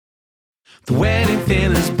The Wedding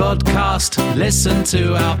Thinners podcast. Listen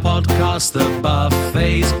to our podcast. The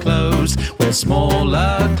buffet's closed. Wear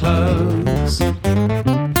smaller clothes.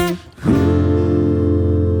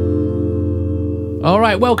 All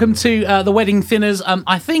right, welcome to the Wedding Thinners.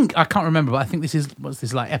 I can't remember, but I think this is, what's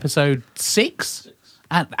this, like episode 6?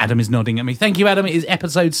 Adam is nodding at me. Thank you, Adam. It is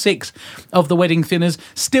episode 6 of the Wedding Thinners.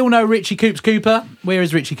 Still no Richie Coops Cooper. Where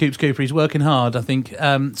is Richie Coops Cooper? He's working hard, I think.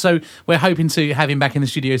 So we're hoping to have him back in the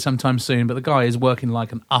studio sometime soon, but the guy is working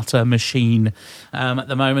like an utter machine at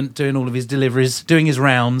the moment, doing all of his deliveries, doing his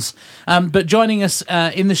rounds. But joining us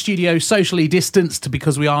in the studio, socially distanced,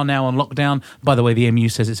 because we are now on lockdown. By the way, the MU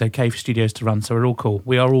says it's okay for studios to run, so we're all cool.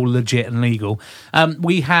 We are all legit and legal.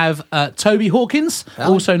 We have Toby Hawkins,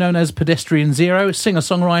 also known as Pedestrian Zero,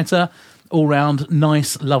 singer-songwriter, all-round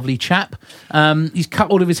nice, lovely chap. He's cut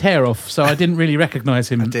all of his hair off, so I didn't really recognise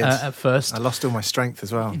him at first. I lost all my strength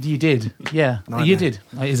as well. You did, yeah. Nightmare. You did.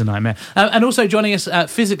 It is a nightmare. And also joining us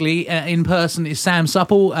physically in person is Sam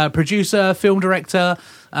Supple, producer, film director,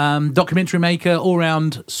 documentary maker,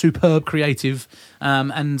 all-round superb creative.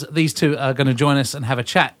 And these two are going to join us and have a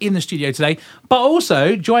chat in the studio today. But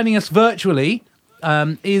also joining us virtually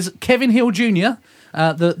is Kevin Hill Jr.,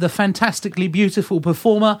 the fantastically beautiful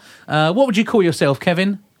performer. What would you call yourself,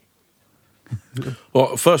 Kevin?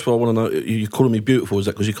 Well, first of all, I want to know, you're calling me beautiful, is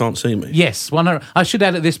that because you can't see me? Yes. I should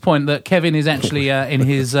add at this point that Kevin is actually in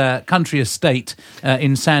his country estate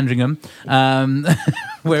in Sandringham,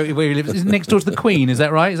 where he lives. It's next door to the Queen, is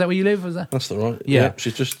that right? Is that where you live? That's the right. Yeah.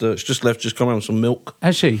 She's just left, just come out with some milk.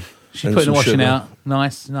 Has she? She's And putting the some washing sugar. out.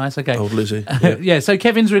 Nice, okay. Old Lizzie. Yeah. Yeah, so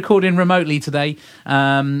Kevin's recording remotely today,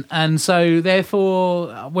 and so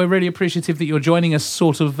therefore we're really appreciative that you're joining us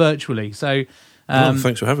sort of virtually. So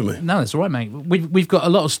Thanks for having me. no, that's all right, mate. We've got a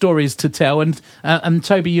lot of stories to tell, and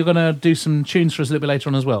Toby, you're going to do some tunes for us a little bit later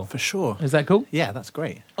on as well. For sure. Is that cool? Yeah, that's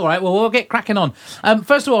great. All right, well, we'll get cracking on.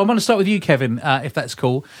 First of all, I want to start with you, Kevin, if that's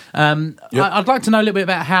cool. Yep. I'd like to know a little bit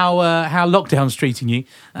about how lockdown's treating you,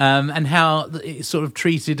 and how it's sort of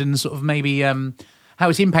treated and sort of maybe how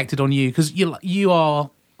it's impacted on you, because you are,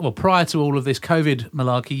 well, prior to all of this COVID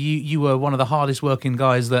malarkey, you were one of the hardest working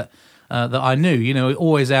guys that I knew. You know,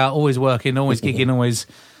 always out, always working, always gigging, always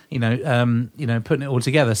putting it all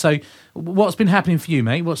together. So, what's been happening for you,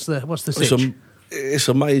 mate? What's the sitch? It's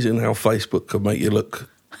amazing how Facebook can make you look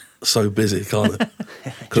so busy, can't it?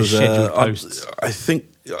 Because scheduled posts. I think,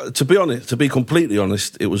 to be completely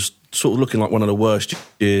honest, it was sort of looking like one of the worst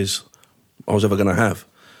years I was ever going to have,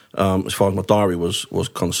 as far as my diary was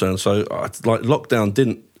concerned. So, lockdown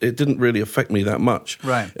didn't really affect me that much.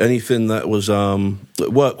 Right. Anything that was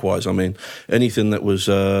work-wise, anything that was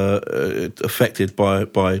affected by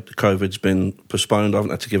COVID's been postponed. I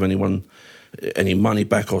haven't had to give anyone any money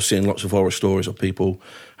back, or seeing lots of horror stories of people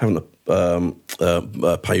having to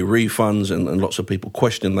pay refunds, and lots of people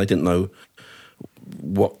questioning. They didn't know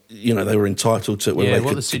what they were entitled to. Yeah, they what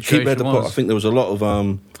could the situation keep was. I think there was a lot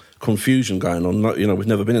of confusion going on. We've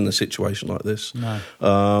never been in a situation like this. No.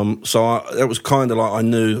 So it was kind of like I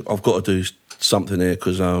knew I've got to do something here,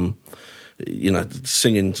 because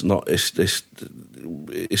singing's not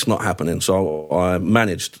it's not happening. So I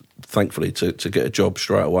managed, thankfully, to get a job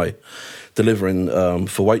straight away, delivering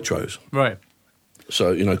for Waitrose. Right.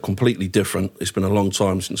 So completely different. It's been a long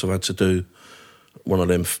time since I've had to do one of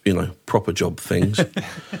them proper job things.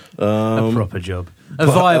 A proper job. A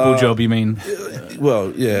viable job, you mean?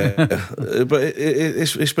 Well, yeah, but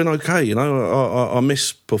it's been okay. I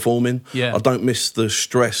miss performing. Yeah. I don't miss the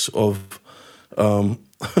stress of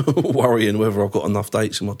worrying whether I've got enough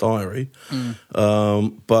dates in my diary.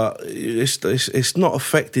 But it's not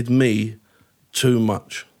affected me too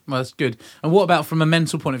much. Well, that's good. And what about from a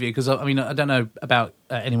mental point of view? Because, I don't know about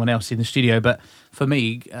anyone else in the studio, but for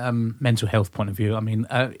me, mental health point of view,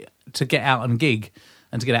 to get out and gig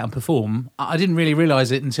and to get out and perform, I didn't really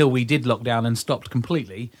realise it until we did lock down and stopped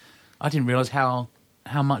completely. I didn't realise how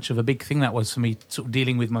much of a big thing that was for me, sort of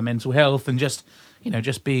dealing with my mental health and just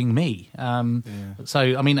being me.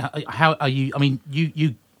 So, how are you?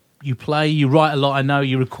 You play, you write a lot, I know,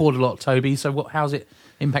 you record a lot, Toby. So how's it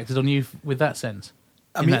impacted on you with that sense?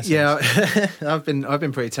 I've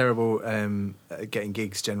been pretty terrible at getting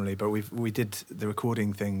gigs generally, but we did the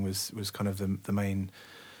recording thing was kind of the main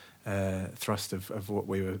thrust of what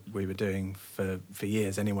we were doing for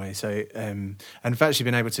years anyway. So and I've actually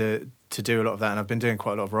been able to do a lot of that, and I've been doing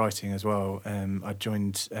quite a lot of writing as well. I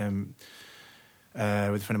joined with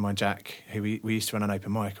a friend of mine, Jack, who we used to run an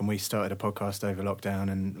open mic, and we started a podcast over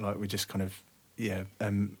lockdown, and we just kind of he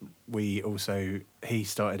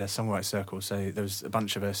started a songwriter circle, so there was a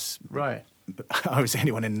bunch of us right I was the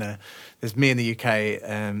only one in. There's me in the UK.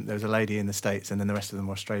 There was a lady in the States, and then the rest of them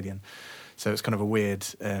were Australian. So it's kind of a weird.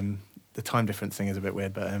 The time difference thing is a bit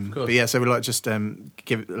weird, but yeah. So we like just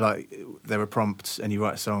give like there were prompts, and you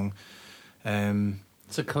write a song.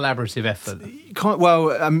 It's a collaborative effort.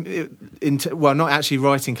 Not actually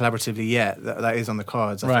writing collaboratively yet. That is on the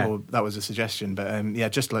cards. I thought that was a suggestion, but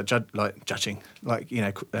just like judging, like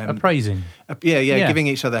appraising. Giving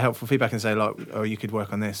each other helpful feedback and say like, oh, you could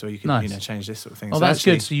work on this, or you could change this sort of thing. Oh, so that's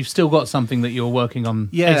actually good. So you've still got something that you're working on.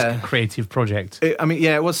 As a creative project.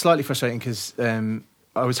 It was slightly frustrating because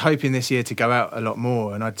I was hoping this year to go out a lot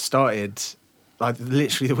more, and I'd started. Like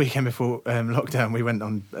literally the weekend before lockdown, we went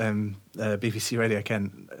on BBC Radio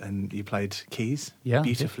Kent, and you played keys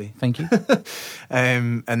beautifully. Thank you.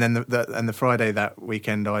 And then the Friday that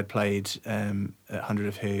weekend, I'd played at 100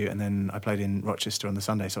 of Who, and then I played in Rochester on the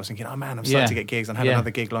Sunday. So I was thinking, oh man, I'm starting to get gigs. I had another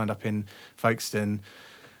gig lined up in Folkestone.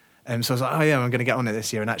 So I was like, oh yeah, I'm going to get on it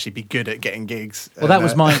this year and actually be good at getting gigs. Well, that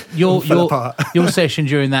was your session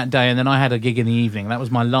during that day, and then I had a gig in the evening. That was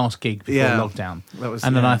my last gig before lockdown.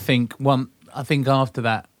 Then I think after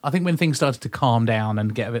that, when things started to calm down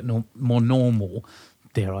and get a bit more normal,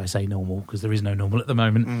 dare I say normal, because there is no normal at the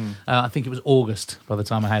moment, I think it was August by the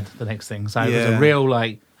time I had the next thing. So it was a real,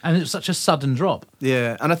 and it was such a sudden drop.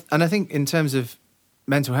 Yeah, and I think in terms of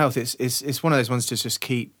mental health, it's one of those ones to just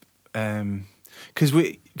keep... Because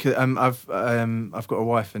I've got a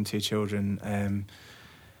wife and 2 children, and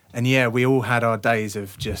we all had our days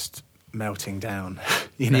of just melting down,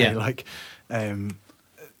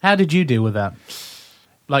 How did you deal with that?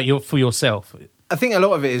 For yourself? I think a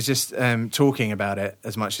lot of it is just talking about it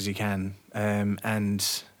as much as you can,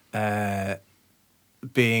 and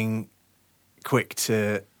being quick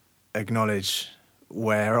to acknowledge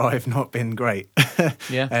where I've not been great.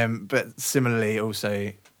 But similarly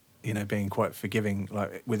also, being quite forgiving,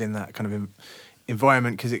 like within that kind of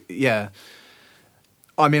environment, because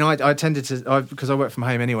I tended to, because I work from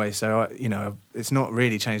home anyway, so it's not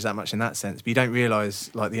really changed that much in that sense. But you don't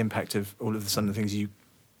realise like the impact of all of the sudden things you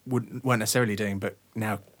weren't necessarily doing, but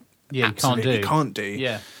now you can't do.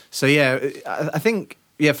 Yeah. So I think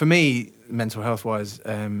for me, mental health wise,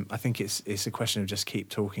 I think it's a question of just keep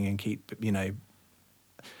talking and keep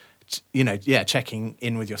checking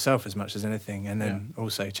in with yourself as much as anything, and then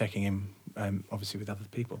also checking in obviously with other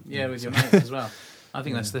people. Yeah, with your mates as well. I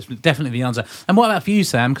think that's definitely the answer. And what about for you,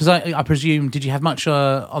 Sam? Because I presume, did you have much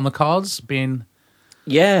on the cards being...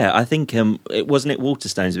 Yeah, I think it wasn't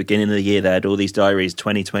Waterstones, beginning of the year, they had all these diaries,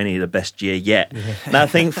 2020, the best year yet. Yeah. And I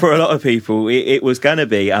think for a lot of people, it was going to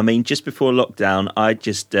be. I mean, just before lockdown, I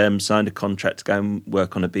just signed a contract to go and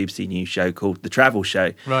work on a BBC News show called The Travel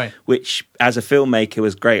Show, right? Which, as a filmmaker,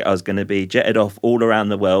 was great. I was going to be jetted off all around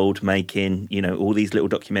the world, making, all these little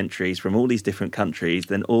documentaries from all these different countries.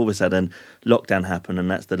 Then all of a sudden, lockdown happened, and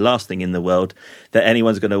that's the last thing in the world that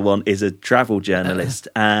anyone's going to want is a travel journalist.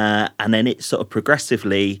 And then it sort of progressively,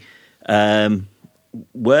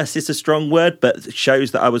 worse is a strong word, but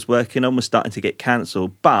shows that I was working on were starting to get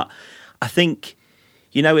cancelled. But I think,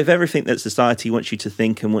 with everything that society wants you to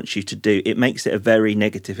think and wants you to do, it makes it a very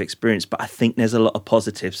negative experience. But I think there's a lot of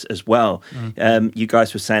positives as well. You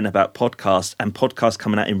guys were saying about podcasts, and podcasts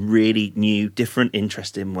coming out in really new, different,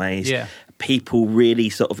 interesting ways. Yeah. People really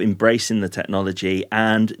sort of embracing the technology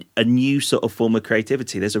and a new sort of form of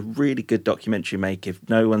creativity. There's a really good documentary maker. If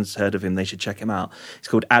no one's heard of him, they should check him out. It's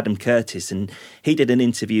called Adam Curtis, and he did an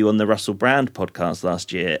interview on the Russell Brand podcast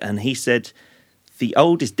last year, and he said, the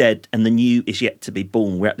old is dead and the new is yet to be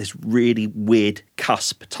born. We're at this really weird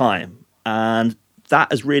cusp time. And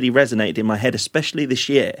that has really resonated in my head, especially this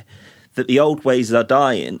year, that the old ways are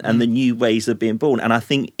dying and the new ways are being born. And I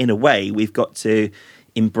think, in a way, we've got to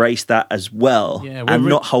embrace that as well, and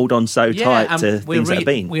not hold on so tight to things that have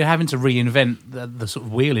been. We're having to reinvent the sort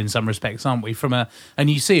of wheel in some respects, aren't we? And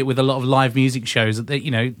you see it with a lot of live music shows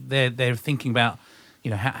that they're thinking about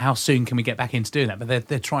how soon can we get back into doing that, but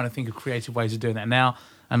they're trying to think of creative ways of doing that now.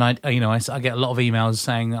 And I get a lot of emails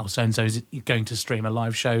saying, oh, so and so is going to stream a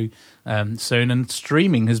live show soon, and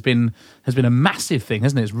streaming has been a massive thing,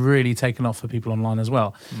 hasn't it? It's really taken off for people online as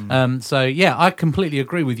well. I completely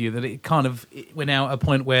agree with you that we're now at a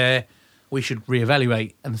point where we should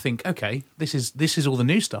reevaluate and think, okay, this is all the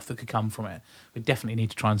new stuff that could come from it. We definitely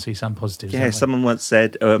need to try and see some positives. Yeah, someone once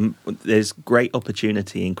said, there's great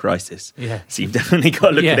opportunity in crisis. Yeah. So you've definitely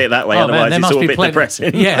got to look at it that way, otherwise it's all a bit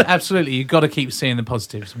depressing. Yeah, absolutely. You've got to keep seeing the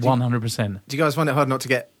positives, 100%. Do you guys find it hard not to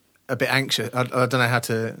get a bit anxious? I don't know how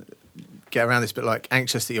to get around this, but like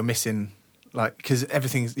anxious that you're missing like, because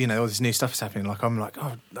everything's, all this new stuff is happening. Like, I'm like,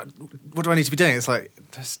 oh, what do I need to be doing? It's like,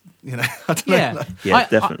 just, I don't know. Yeah, Like,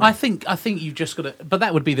 definitely. I think you've just got to, but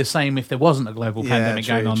that would be the same if there wasn't a global pandemic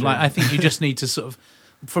going on. True. Like, I think you just need to sort of,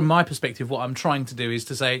 from my perspective, what I'm trying to do is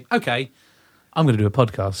to say, okay, I'm going to do a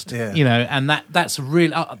podcast. Yeah. And that's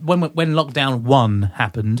really when lockdown 1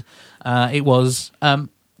 happened, it was.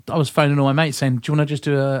 I was phoning all my mates saying, "Do you want to just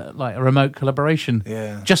do a remote collaboration,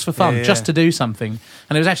 just for fun, just to do something?"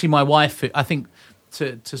 And it was actually my wife, I think,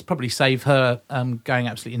 to probably save her going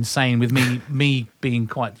absolutely insane with me being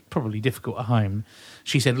quite probably difficult at home.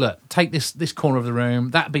 She said, "Look, take this corner of the room.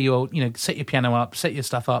 That be your, set your piano up, set your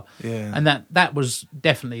stuff up." Yeah. And that was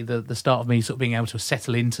definitely the start of me sort of being able to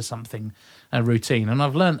settle into something, a routine. And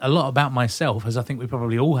I've learned a lot about myself, as I think we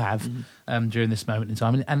probably all have during this moment in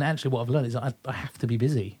time. And actually, what I've learned is I have to be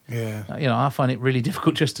busy. Yeah. I find it really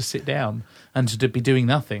difficult just to sit down and to be doing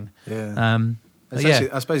nothing. Yeah.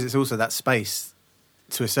 I suppose it's also that space,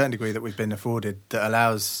 to a certain degree, that we've been afforded that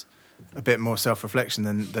allows a bit more self-reflection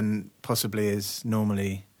than possibly is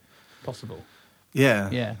normally possible.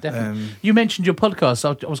 Yeah, definitely. You mentioned your podcast.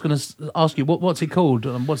 I was going to ask you what's it called?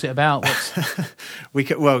 What's it about?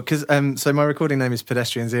 Because so my recording name is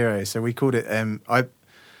Pedestrian Zero. So we called it.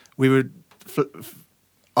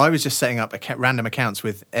 I was just setting up random accounts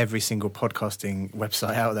with every single podcasting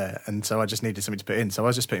website out there, and so I just needed something to put in. So I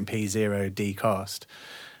was just putting P0Dcast,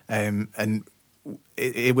 and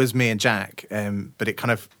it was me and Jack, but it kind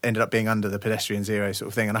of ended up being under the Pedestrian Zero sort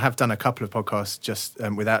of thing. And I have done a couple of podcasts just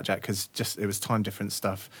without Jack, because it was time difference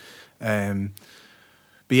stuff. But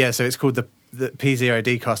yeah, so it's called the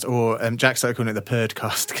P0Dcast, or Jack started calling it the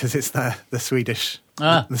Perdcast, because it's the Swedish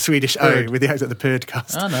the Swedish O with the accent, the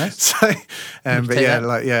Perdcast. Oh, nice. So,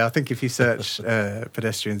 but yeah, I think if you search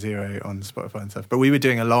Pedestrian Zero on Spotify and stuff. But we were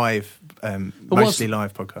doing a live, mostly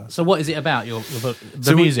live podcast. So what is it about,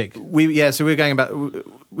 the music? So we're going about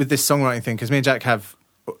with this songwriting thing, because me and Jack have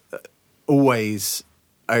always,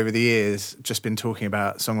 over the years, just been talking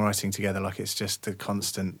about songwriting together, like it's just a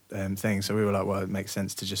constant thing. So we were like, well, it makes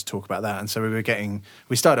sense to just talk about that. And so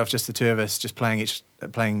we started off just the two of us, just playing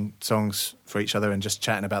songs for each other and just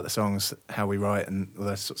chatting about the songs, how we write and all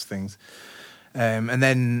those sorts of things. And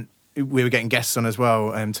then we were getting guests on as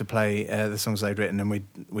well to play the songs they'd written, and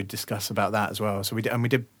we'd discuss about that as well. So we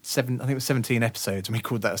did 17 episodes, and we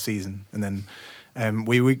called that a season. And then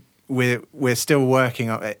we're still working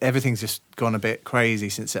on, everything's just gone a bit crazy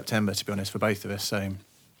since September, to be honest, for both of us. So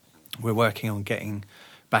we're working on getting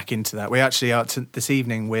back into that. We actually are this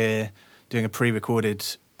evening. We're doing a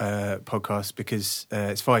pre-recorded podcast, because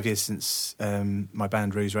it's 5 years since my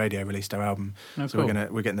band Ruse Radio released our album. Oh, so cool.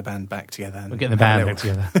 we're getting the band back together. And we're getting the band back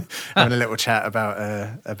together, having a little chat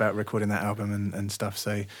about recording that album and stuff.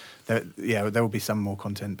 So there will be some more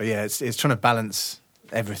content. But yeah, it's trying to balance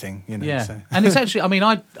everything, Yeah, so. And it's actually,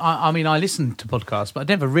 I listened to podcasts, but I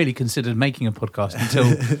never really considered making a podcast until,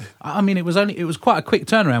 it was quite a quick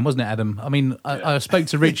turnaround, wasn't it, Adam? I spoke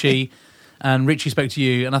to Richie, and Richie spoke to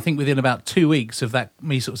you, and I think within about 2 weeks of that,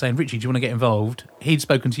 me sort of saying, Richie, do you want to get involved? He'd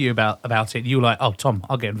spoken to you about it. You were like, oh, Tom,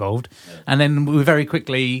 I'll get involved. And then we were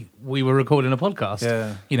recording a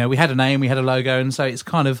podcast. Yeah. We had a name, we had a logo, and so it's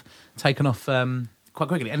kind of taken off quite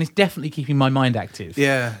quickly, and it's definitely keeping my mind active.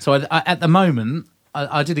 Yeah. So I at the moment,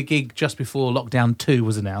 I did a gig just before Lockdown 2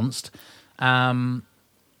 was announced, and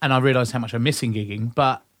I realised how much I'm missing gigging,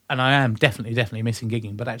 and I am definitely missing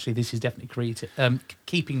gigging, but actually this is definitely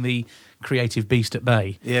keeping the creative beast at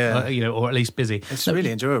bay, or at least busy. It's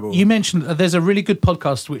really enjoyable. You mentioned there's a really good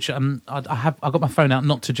podcast which I got my phone out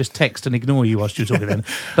not to just text and ignore you whilst you were talking then,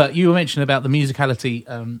 but you were mentioning about the musicality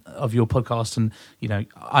of your podcast, and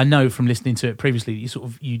I know from listening to it previously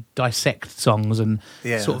you dissect songs and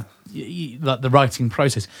sort of like the writing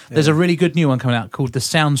process. There's a really good new one coming out called the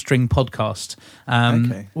Soundstring Podcast,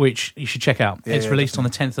 which you should check out. It's released on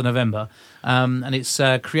the 10th of November, and it's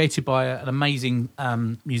created by an amazing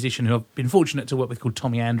musician who I've been fortunate to work with, called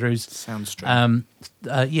Tommy Andrews. Soundstring.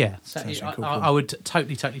 Soundstring, cool. I would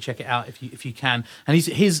totally check it out if you can. And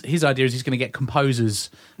his idea is he's going to get composers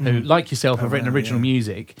who, like yourself, have written original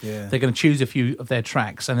music. Yeah. They're going to choose a few of their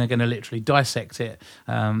tracks, and they're going to literally dissect it.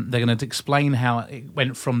 They're going to explain how it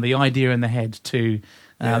went from the idea in the head to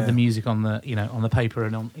the music on the paper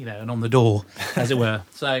and on the door, as it were.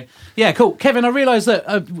 So yeah, cool. Kevin, I realise that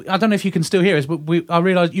I don't know if you can still hear us, but I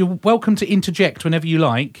realise you're welcome to interject whenever you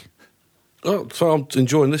like. Oh, so I'm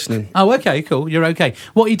enjoying listening. Oh, okay, cool. You're okay.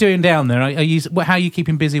 What are you doing down there? How are you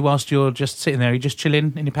keeping busy whilst you're just sitting there? Are you just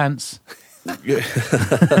chilling in your pants? Yeah.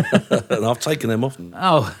 And I've taken them off.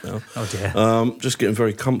 Oh dear. Just getting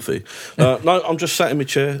very comfy. No, I'm just sat in my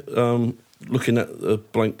chair, looking at a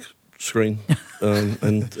blank screen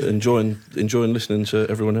and enjoying listening to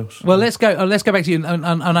everyone else. Well, let's go back to you. And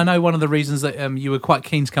I know one of the reasons that you were quite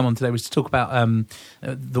keen to come on today was to talk about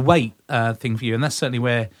the weight thing for you, and that's certainly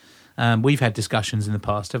where we've had discussions in the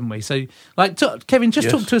past, haven't we? So, Kevin, just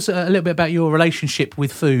talk to us a little bit about your relationship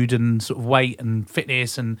with food and sort of weight and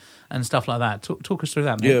fitness and stuff like that. Talk us through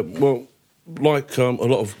that, mate. Yeah, well, like a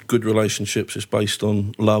lot of good relationships, it's based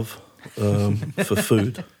on love for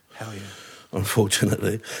food. Hell yeah.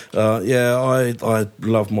 Unfortunately, I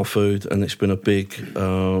love my food, and it's been a big,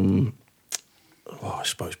 I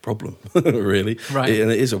suppose, problem, really. Right.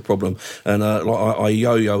 And it is a problem. And I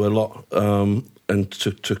yo-yo a lot, and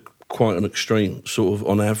to quite an extreme. Sort of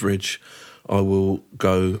on average, I will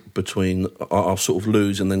go between. I'll sort of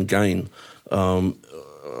lose and then gain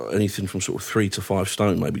anything from sort of 3 to 5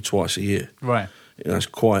 stone, maybe twice a year. Right. That's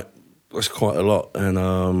quite a lot, and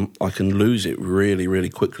I can lose it really, really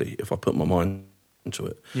quickly if I put my mind into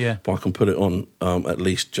it. Yeah. But I can put it on at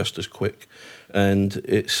least just as quick, and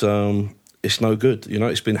it's no good.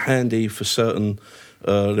 It's been handy for certain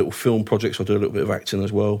little film projects. I do a little bit of acting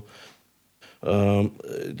as well.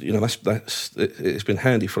 It's been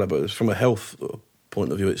handy for that, but from a health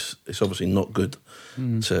point of view, it's obviously not good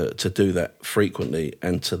to do that frequently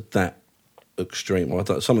and to that extreme.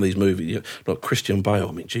 Some of these movies, like Christian Bale,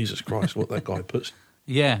 I mean, Jesus Christ, what that guy puts.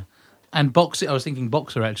 Yeah. And boxer, I was thinking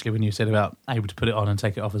boxer actually when you said about able to put it on and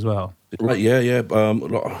take it off as well. Right, yeah.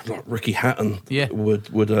 Like Ricky Hatton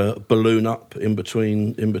would balloon up in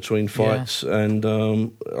between fights, and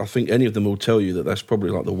I think any of them will tell you that that's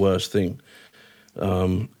probably like the worst thing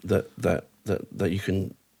that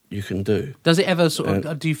you can do. Does it ever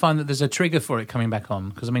do you find that there's a trigger for it coming back on?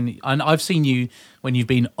 Because I mean, I've seen you when you've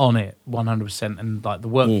been on it 100%, and like the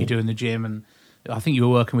work you do in the gym, and I think you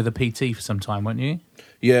were working with a PT for some time, weren't you?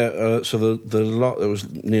 Yeah. So the lot that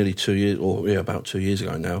was nearly 2 years, about 2 years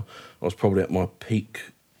ago now. I was probably at my peak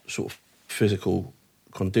sort of physical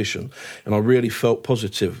condition, and I really felt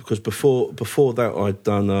positive because before that I'd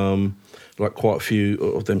done like quite a few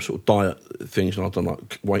of them sort of diet things, and I've done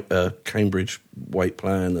like Cambridge weight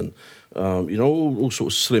plan and all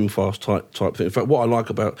sort of slim fast type thing. In fact, what I like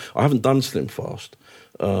about I haven't done slim fast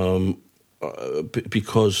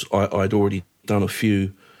because I'd already done a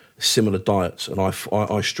few similar diets, and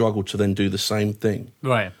I struggled to then do the same thing.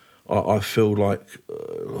 Right. I feel like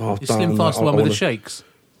I've done slim fast the one with the shakes.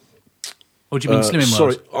 Or do you mean Slimming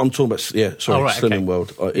World? Sorry, I'm talking about Slimming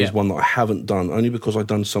World is one that I haven't done, only because I've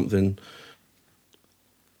done something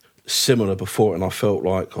similar before, and I felt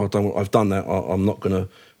like I've done that. I'm not going to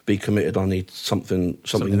be committed. I need something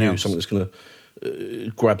new, else. something that's going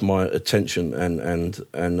to grab my attention, and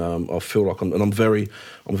I feel like I'm very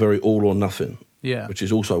all or nothing. Yeah, which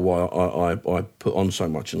is also why I put on so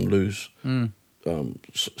much and lose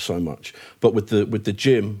so much. But with the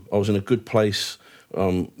gym, I was in a good place.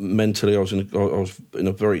 Mentally, I was in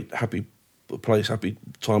a very happy place, happy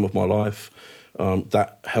time of my life.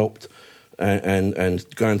 That helped, and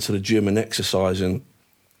going to the gym and exercising,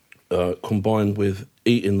 combined with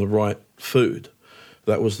eating the right food,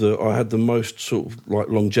 I had the most sort of like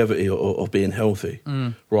longevity of being healthy,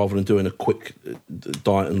 rather than doing a quick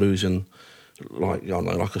diet and losing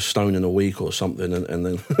like a stone in a week or something, and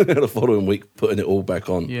then the following week putting it all back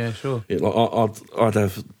on. Yeah, sure.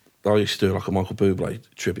 I used to do like a Michael Bublé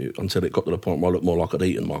tribute until it got to the point where I looked more like I'd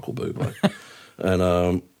eaten Michael Bublé.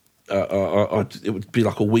 And it would be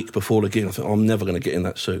like a week before the gig. I thought, I'm never going to get in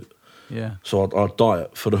that suit. Yeah. So I'd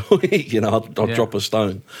diet for the week, I'd drop a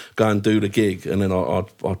stone, go and do the gig, and then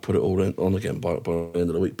I'd put it all on again by the end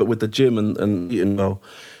of the week. But with the gym and eating well,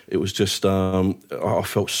 it was just, I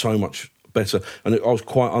felt so much better. And I was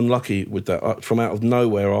quite unlucky with that. From out of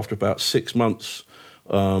nowhere, after about 6 months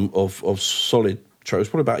of solid, it was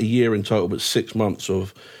probably about a year in total, but 6 months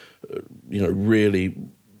of, really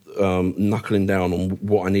knuckling down on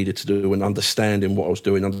what I needed to do and understanding what I was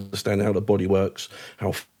doing, understanding how the body works,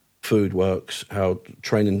 how food works, how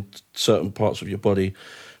training certain parts of your body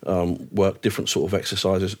work, different sort of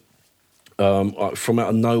exercises. From out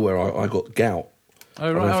of nowhere, I got gout.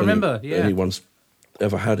 Oh, right, I remember, anyone's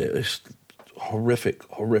ever had it. It's horrific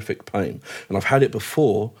pain. And I've had it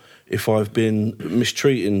before if I've been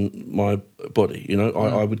mistreating my body,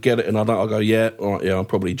 I would get it and I'd go, yeah, all right, yeah, I'm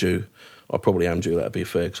probably due. I probably am due, that'd be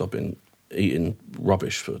fair, because I've been eating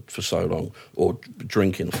rubbish for so long or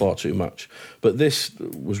drinking far too much. But this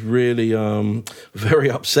was really very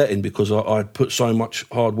upsetting because I'd put so much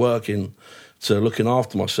hard work in to looking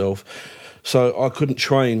after myself. So I couldn't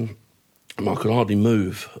train, I could hardly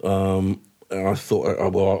move. And I thought,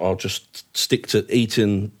 I'll just stick to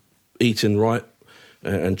eating right,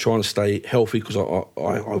 and trying to stay healthy because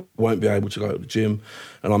I won't be able to go to the gym,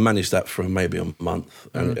 and I managed that for maybe a month,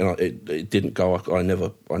 and it didn't go. I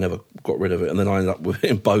never got rid of it, and then I ended up with it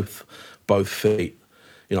in both feet.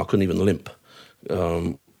 You know, I couldn't even limp.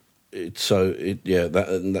 That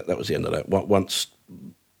was the end of that. Once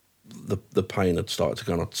the pain had started to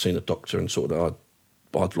go, and I'd seen a doctor and sort of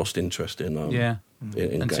I'd lost interest in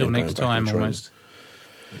until next time almost.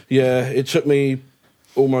 Yeah, it took me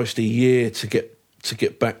almost a year to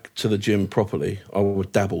get back to the gym properly. I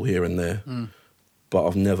would dabble here and there, but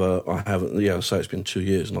I haven't. Yeah, so it's been 2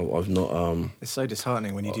 years, and I've not. It's so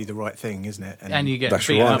disheartening when you do the right thing, isn't it? And you get that's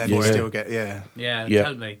beaten right, up and for you it. still get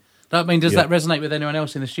Totally. Does that resonate with anyone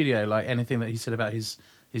else in the studio? Like anything that he said about his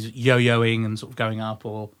yo-yoing and sort of going up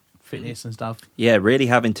or fitness and stuff? Yeah, really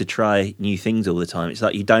having to try new things all the time. It's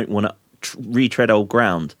like you don't want to retread old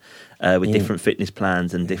ground with different fitness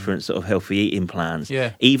plans and different sort of healthy eating plans.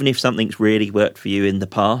 Yeah. Even if something's really worked for you in the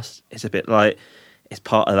past, it's a bit like it's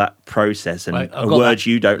part of that process. And Right, a word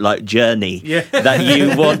you don't like, journey, that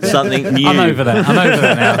you want something new. I'm over that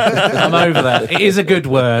now. I'm over that. It is a good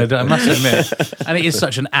word, I must admit. And it is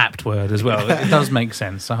such an apt word as well. It does make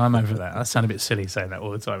sense, so I'm over that. I sound a bit silly saying that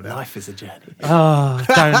all the time now. Life is a journey. Oh,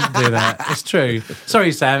 don't do that. It's true.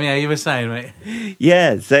 Sorry, Sam. Yeah, you were saying, mate.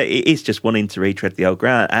 Yeah, so it is just wanting to retread the old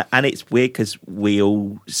ground. And it's weird because we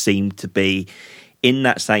all seem to be in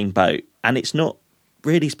that same boat and it's not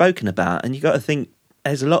really spoken about. And you got to think,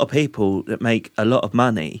 there's a lot of people that make a lot of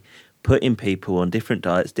money putting people on different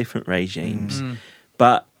diets, different regimes.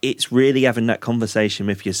 But it's really having that conversation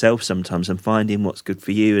with yourself sometimes and finding what's good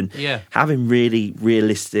for you and having really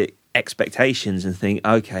realistic expectations and think,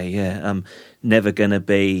 okay, I'm never going to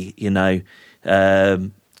be,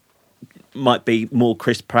 might be more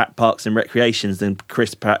Chris Pratt Parks and Recreations than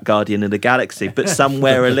Chris Pratt Guardian of the Galaxy, but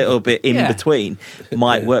somewhere a little bit in between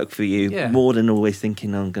might work for you more than always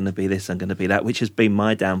thinking I'm going to be this, I'm going to be that, which has been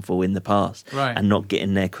my downfall in the past and not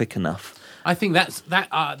getting there quick enough. I think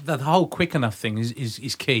the whole quick enough thing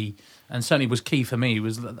is key, and certainly was key for me.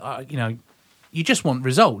 Was you just want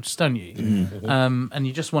results, don't you? And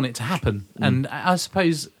you just want it to happen. And I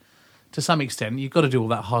suppose, to some extent, you've got to do all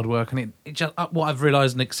that hard work, and it just what I've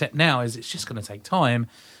realised and accept now is it's just going to take time,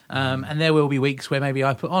 and there will be weeks where maybe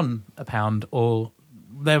I put on a pound, or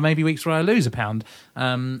there may be weeks where I lose a pound,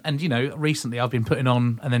 and recently I've been putting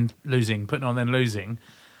on and then losing, putting on and then losing.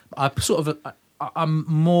 I'm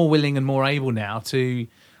more willing and more able now to.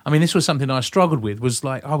 I mean, this was something I struggled with. Was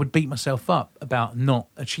like I would beat myself up about not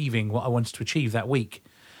achieving what I wanted to achieve that week,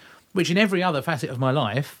 which in every other facet of my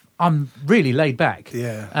life, I'm really laid back.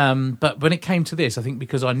 Yeah. But when it came to this, I think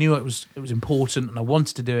because I knew it was important and I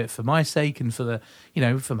wanted to do it for my sake and for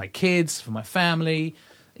for my kids, for my family,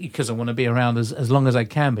 because I want to be around as long as I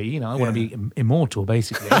can be. I want to be immortal,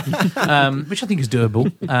 basically, which I think is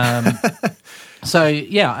doable.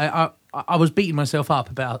 I was beating myself up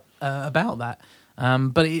about that.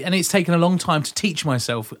 But it's taken a long time to teach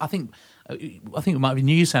myself. I think it might be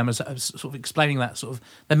you, Sam, as sort of explaining that sort of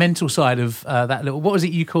the mental side of that little. What was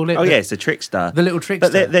it you call it? It's a trickster. The little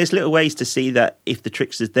trickster. But there's little ways to see that if the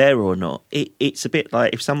trickster's there or not. It's a bit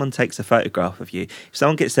like if someone takes a photograph of you. If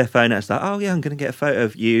someone gets their phone out, it's like, oh yeah, I'm going to get a photo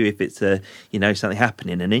of you if it's something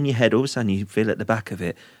happening, and in your head all of a sudden you feel at the back of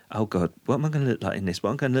it, oh God, what am I going to look like in this? What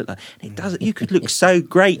am I going to look like? And it doesn't. You could look so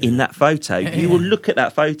great in that photo. You will look at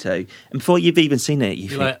that photo, and before you've even seen it, you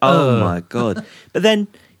think, like, oh my God. But then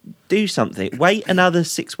do something. Wait another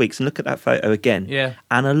 6 weeks and look at that photo again. Yeah.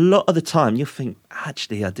 And a lot of the time you'll think,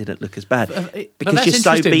 actually, I didn't look as bad. Because you're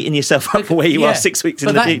so interesting. Beating yourself up for where you are 6 weeks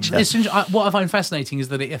in the future. What I find fascinating is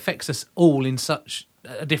that it affects us all in such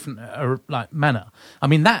a different manner. I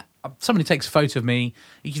mean, that somebody takes a photo of me,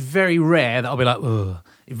 it's very rare that I'll be like, ugh.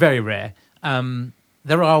 Very rare.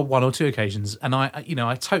 There are one or two occasions, and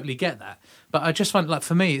I totally get that. But I just find, like,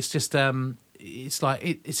 for me, it's just it's like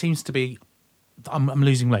it seems to be I'm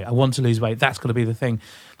losing weight. I want to lose weight. That's got to be the thing.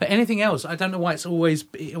 But anything else, I don't know why it always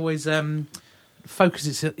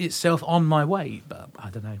focuses itself on my weight. But I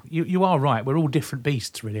don't know. You are right. We're all different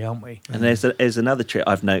beasts, really, aren't we? And there's another trick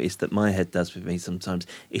I've noticed that my head does with me sometimes.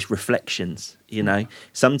 It's reflections.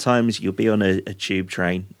 Sometimes you'll be on a tube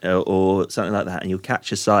train or something like that, and you'll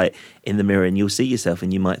catch a sight in the mirror, and you'll see yourself,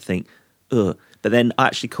 and you might think, ugh. But then I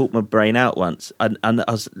actually caught my brain out once, and I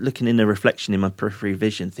was looking in the reflection in my periphery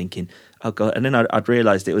vision, thinking, oh God. And then I'd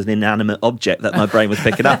realised it was an inanimate object that my brain was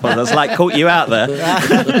picking up on. I was like, caught you out there.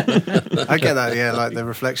 I get that, yeah, like the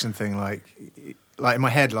reflection thing, like in my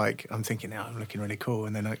head, like I'm thinking, now I'm looking really cool,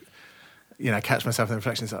 and then I catch myself in the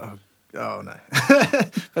reflection, it's like, oh no.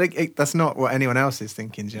 But that's not what anyone else is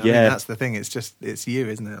thinking, do you know what I mean? That's the thing, it's you,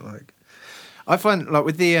 isn't it? Like, I find, like,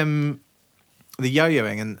 with the the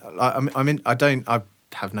yo-yoing, and I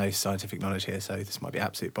have no scientific knowledge here, so this might be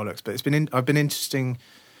absolute bollocks. But I've been interested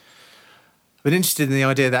in the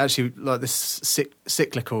idea that actually, like, this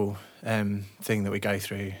cyclical thing that we go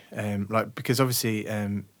through, like, because obviously,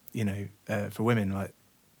 for women, like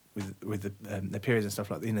with the periods and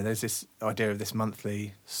stuff like that, there's this idea of this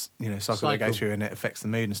monthly, cycle they go through, and it affects the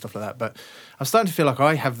mood and stuff like that. But I'm starting to feel like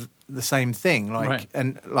I have the same thing, like, right.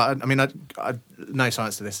 And like, I mean, I no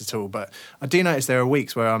science to this at all, but I do notice there are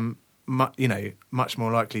weeks where I'm, much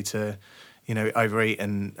more likely to, overeat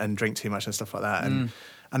and drink too much and stuff like that, and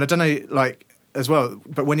I don't know, like, as well.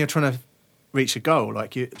 But when you're trying to reach a goal,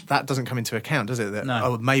 like, that doesn't come into account, does it? That,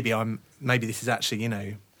 no. Maybe this is actually,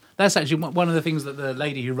 That's actually one of the things that the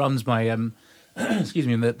lady who runs my excuse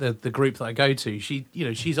me, the group that I go to,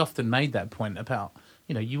 she's often made that point about,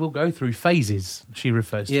 you will go through phases, she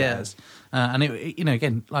refers to it as, and it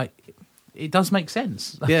again, like, it does make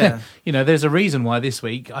sense. Yeah. There's a reason why this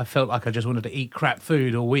week I felt like I just wanted to eat crap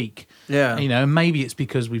food all week. Yeah. And maybe it's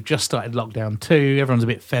because we've just started lockdown 2. Everyone's a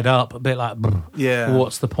bit fed up, a bit like, yeah.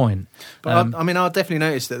 What's the point? But I'll definitely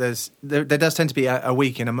notice that there does tend to be a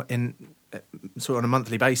week in sort of on a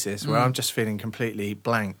monthly basis where I'm just feeling completely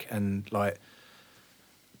blank and like,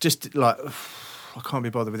 just like, I can't be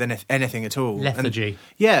bothered with anything at all. Lethargy.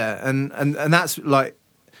 And that's like,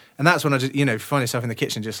 and that's when I just, find yourself in the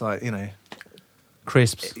kitchen just like,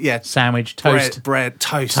 crisps, yeah, sandwich, toast, bread,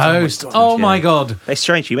 toast. Oh my god! It's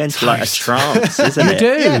strange. You enter like a trance, isn't it? You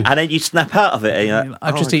do, and then you snap out of it. And you're like,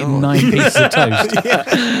 I've just eaten 9 pieces of toast.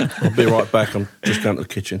 I'll be right back. I'm just going to the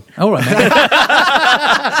kitchen. All right.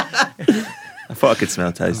 I thought I could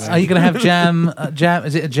smell toast. Are you going to have jam? Jam?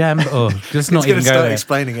 Is it a jam? Oh, let's not even go start there.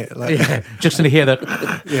 Explaining it. Like, just to hear that.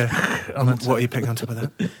 Yeah. What are you picking on top of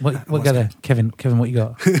that? What go there, Kevin? What you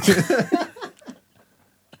got?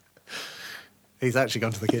 He's actually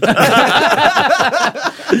gone to the kitchen.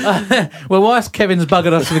 Well, whilst Kevin's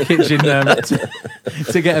buggered off to the kitchen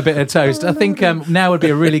to get a bit of toast, I think now would be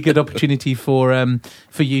a really good opportunity for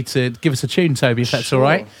you to give us a tune, Toby, if that's all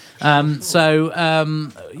right. Am I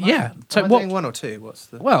doing one or two?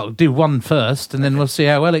 Well, do one first, and then we'll see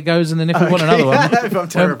how well it goes, and then if we want another one, if I'm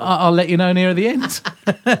terrible. I'll let you know near the end.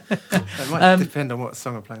 It might depend on what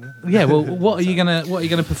song I'm playing. Yeah. Well, what are you gonna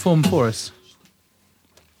perform for us?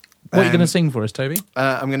 What are you going to sing for us, Toby?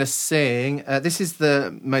 I'm going to sing. This is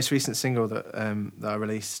the most recent single that I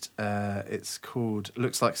released. It's called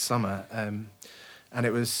 "Looks Like Summer," and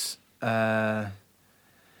it was.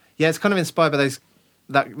 It's kind of inspired by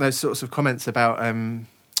those sorts of comments about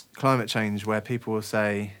climate change, where people will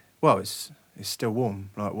say, "Well, it's still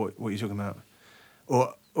warm." Like, what are you talking about?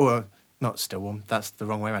 Or not still warm. That's the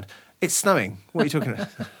wrong way around. It's snowing. What are you talking about?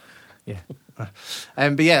 Yeah.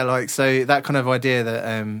 But yeah, like, so that kind of idea that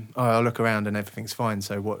I'll look around and everything's fine,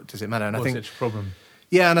 so what does it matter? And What's I think such a problem?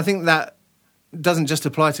 Yeah, and I think that doesn't just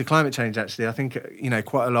apply to climate change. Actually, I think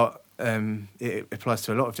quite a lot. It applies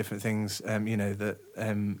to a lot of different things. That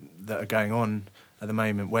are going on at the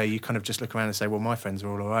moment, where you kind of just look around and say, "Well, my friends are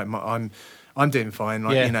all right. I'm doing fine."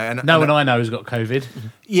 Like, and no one I know has got COVID.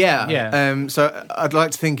 Yeah. So I'd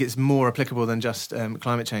like to think it's more applicable than just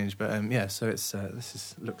climate change. But so it's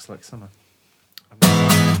looks like summer.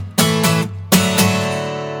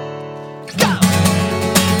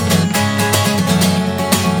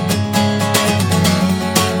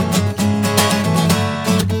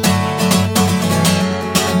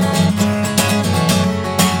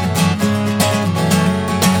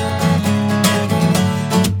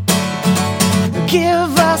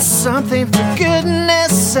 Give us something, for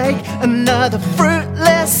goodness sake. Another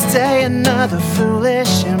fruitless day, another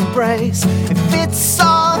foolish embrace. If it's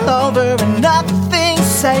all over and nothing's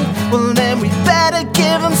safe, well then we better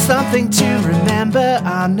give them something to remember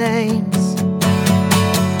our names.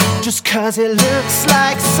 Just 'cause it looks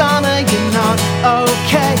like summer, you're not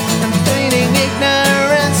okay, and feigning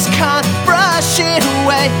ignorance can't brush it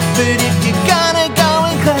away. But if you're gonna go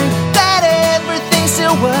and claim that everything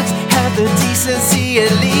still works, have the decency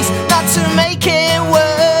at least not to make it worse.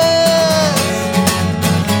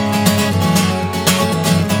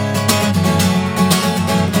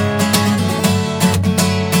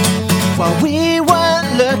 While we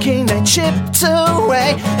weren't looking, they chipped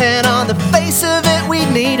away, and on the face of it we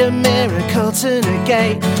need a miracle to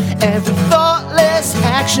negate every thoughtless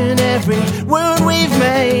action, every wound we've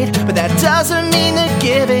made. But that doesn't mean that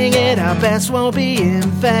giving it our best won't be in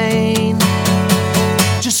vain.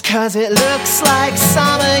 Just 'cause it looks like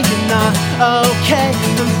summer, you're not okay,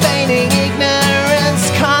 and feigning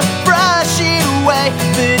ignorance can't brush it away.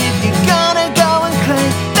 But if you're gonna go and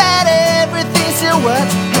claim that everything still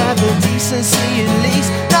works, have the decency at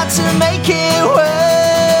least not to make it worse.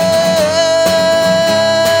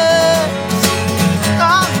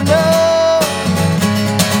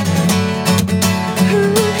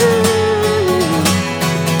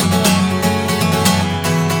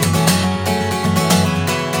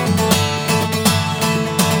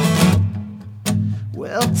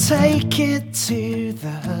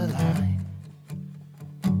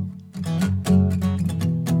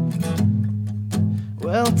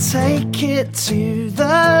 We'll take it to the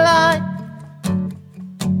line.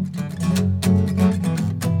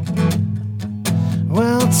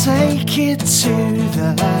 We'll take it to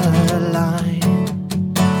the line.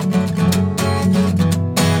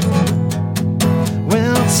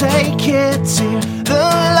 We'll take it to the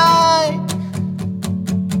line.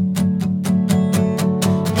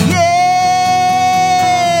 Yeah.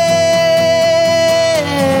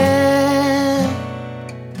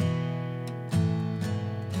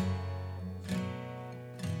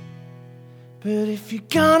 But if you're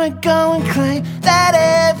gonna go and claim that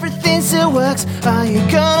everything still works, are you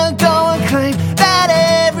gonna go and claim that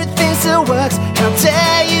everything still works? How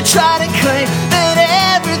dare you try to claim that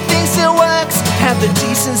everything still works? Have the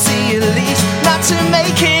decency at least not to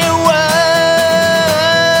make it work.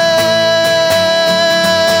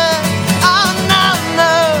 Oh no,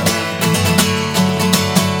 no.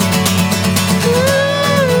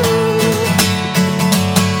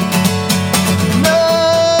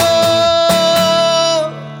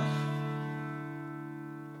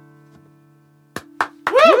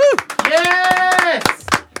 Yes!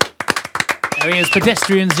 There he is,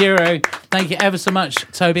 Pedestrian Zero. Thank you ever so much,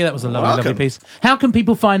 Toby. That was a lovely, Welcome. lovely piece. How can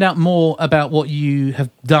people find out more about what you have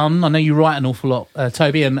done? I know you write an awful lot,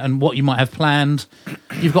 Toby, and what you might have planned.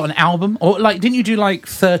 You've got an album, or like, didn't you do like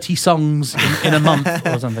 30 songs in a month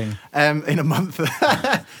or something? In a month.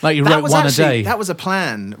 Like you wrote one a day. That was a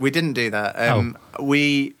plan. We didn't do that.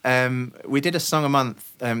 We did a song a month.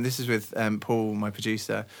 This is with Paul, my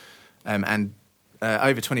producer, and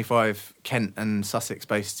over 25 Kent and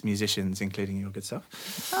Sussex-based musicians, including your good self.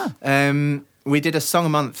 We did a song a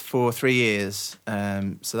month for 3 years.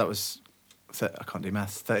 So that was, I can't do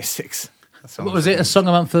maths, 36. What was it? A song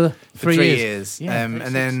a month for For 3 years. Yeah,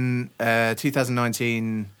 and then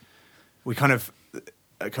 2019, we kind of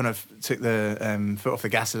took the foot off the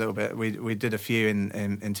gas a little bit. We did a few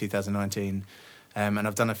in 2019. And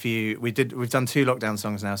I've done a few. We've done 2 lockdown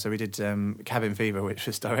songs now. So we did Cabin Fever, which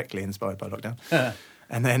was directly inspired by lockdown,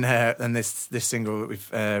 and then this single that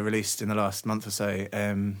we've released in the last month or so.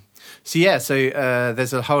 So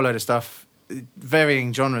there's a whole load of stuff,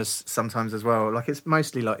 varying genres sometimes as well. Like it's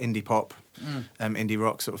mostly like indie pop, indie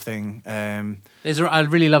rock sort of thing. I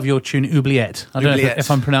really love your tune Oubliette. I don't know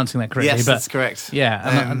if I'm pronouncing that correctly. Yes, but that's correct.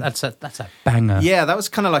 Yeah, and that's a banger. Yeah, that was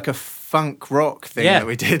kind of like a funk rock thing that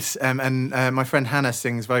we did, and my friend Hannah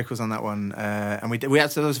sings vocals on that one, and that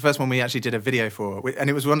was the first one we actually did a video for, and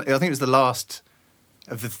it was one. I think it was the last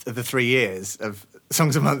of the 3 years of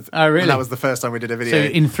songs a month. Oh, really? And that was the first time we did a video.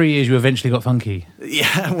 So in 3 years, you eventually got funky.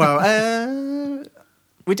 Yeah, well,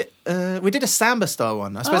 we did a samba style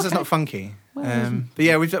one. I suppose it's not funky, but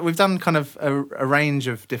yeah, we've done kind of a range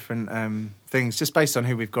of different things just based on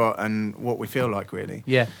who we've got and what we feel like, really.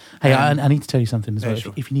 Yeah. Hey, I need to tell you something as well.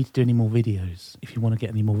 Sure. If you need to do any more videos, if you want to get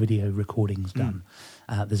any more video recordings done,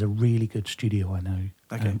 there's a really good studio I know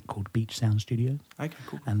called Beach Sound Studio. Okay,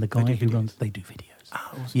 cool. And the guy who runs, they do videos.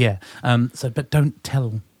 Oh, awesome. Yeah. But don't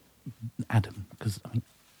tell Adam, because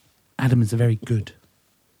Adam is a very good,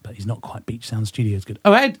 but he's not quite Beach Sound Studios good.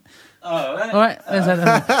 Oh, Ed. All right.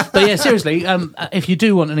 But yeah, seriously, if you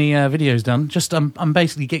do want any videos done, just I'm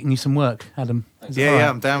basically getting you some work, Adam. Is that all right?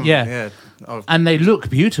 I'm down. Yeah. Oh. And they look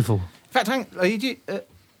beautiful. In fact, do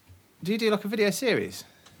you do like a video series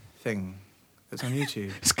thing that's on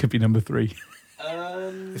YouTube? This could be number 3.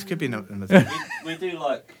 This could be number 3. We do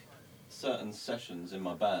like certain sessions in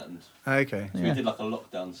my band. Okay. So we did like a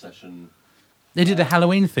lockdown session. They did a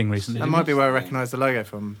Halloween thing recently. That might be where I recognise the logo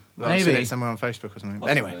from. I've seen it somewhere on Facebook or something.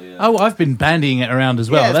 Possibly, Anyway. yeah. Oh, I've been bandying it around as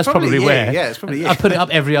well. Yeah, it's That's probably you. where. Yeah, it's probably you. I put it up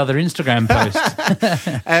every other Instagram post.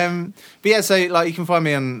 But yeah, so like you can find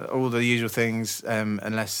me on all the usual things,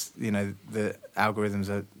 unless the algorithms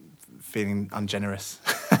are feeling ungenerous.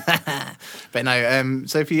 But no,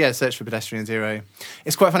 so if you search for Pedestrian Zero,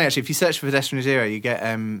 it's quite funny actually. If you search for Pedestrian Zero, you get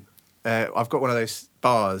I've got one of those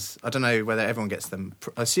bars. I don't know whether everyone gets them.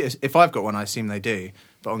 If I've got one, I assume they do.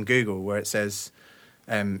 But on Google, where it says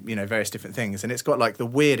various different things, and it's got like the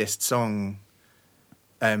weirdest song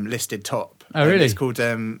listed top. Oh, really? It's called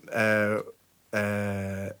I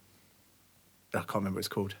can't remember what it's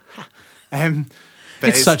called. But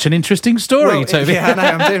It's such an interesting story, Toby. Yeah, I know,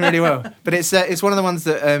 I'm doing really well. But it's one of the ones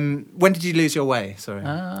that when did you lose your way? Sorry.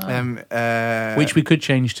 Which we could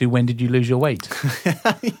change to when did you lose your weight?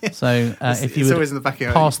 So if you it's would always in the back of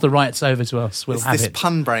your pass the rights over to us, we'll it's have this it.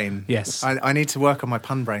 pun brain. Yes. I need to work on my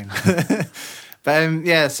pun brain.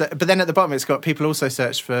 But but then at the bottom it's got people also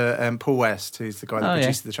search for Paul West, who's the guy that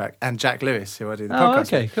produces the track, and Jack Lewis, who I do the podcast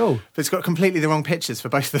okay, with. cool. But it's got completely the wrong pictures for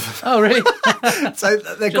both of them. Oh, really? So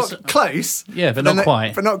they got close. Yeah, but not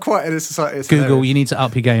quite. But not quite in a society. It's Google, hilarious. you need to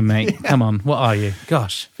up your game, mate. Come on, what are you?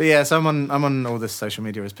 Gosh. But yeah, so I'm on all the social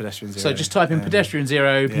media as Pedestrian Zero. So just type in Pedestrian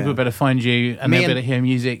Zero, people better find you, and they'll be able to hear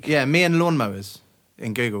music. Yeah, me and lawnmowers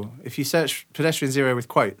in Google. If you search Pedestrian Zero with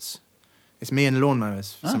quotes, it's me and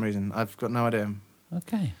lawnmowers for some reason. I've got no idea.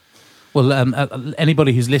 Okay. Well,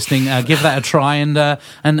 anybody who's listening, give that a try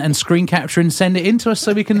and screen capture and send it in to us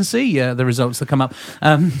so we can see the results that come up.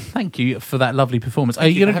 Thank you for that lovely performance.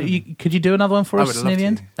 Could you do another one for us near the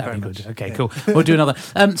end? That'd be good. Okay, cool. We'll do another.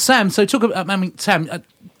 Sam, so talk about. Sam,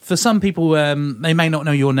 for some people, they may not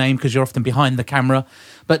know your name because you're often behind the camera.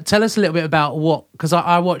 But tell us a little bit about because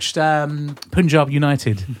I watched Punjab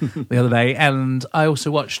United the other day, and I also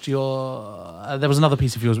watched there was another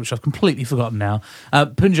piece of yours which I've completely forgotten now.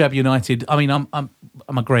 Punjab United. I mean, I'm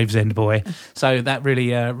a Gravesend boy, so that really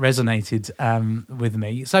resonated with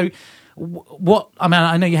me. So,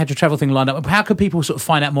 I know you had your travel thing lined up. How could people sort of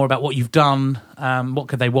find out more about what you've done? What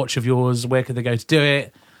could they watch of yours? Where could they go to do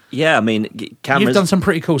it? Yeah, I mean, cameras... You've done some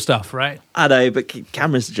pretty cool stuff, right? I know, but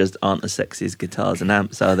cameras just aren't as sexy as guitars and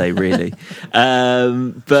amps, are they, really?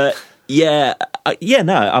 But yeah,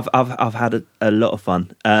 no, I've had a lot of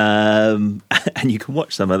fun. And you can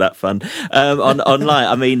watch some of that fun online.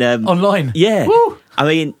 I mean... online? Yeah. Woo! I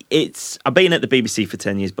mean, I've been at the BBC for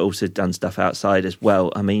 10 years, but also done stuff outside as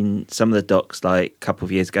well. I mean, some of the docs, like a couple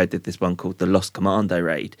of years ago, did this one called The Lost Commando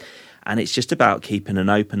Raid. And it's just about keeping an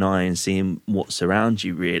open eye and seeing what's around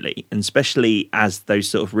you, really. And especially as those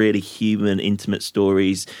sort of really human, intimate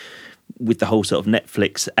stories with the whole sort of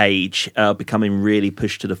Netflix age are becoming really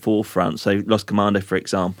pushed to the forefront. So Lost Commando, for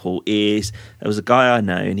example, there was a guy I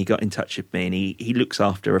know and he got in touch with me and he looks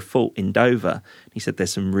after a fort in Dover. He said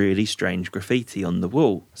there's some really strange graffiti on the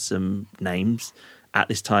wall, some names. At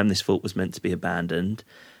this time, this fort was meant to be abandoned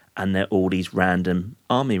and they're all these random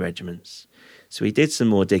army regiments. So he did some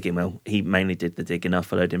more digging. Well, he mainly did the digging. I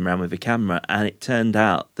followed him around with a camera. And it turned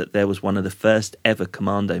out that there was one of the first ever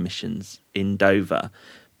commando missions in Dover.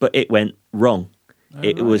 But it went wrong.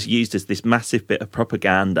 It was used as this massive bit of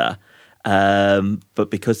propaganda. But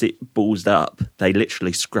because it ballsed up, they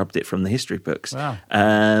literally scrubbed it from the history books. Wow.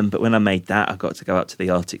 But when I made that, I got to go up to the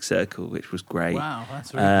Arctic Circle, which was great. Wow,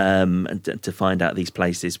 that's really cool. And to find out these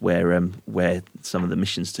places where some of the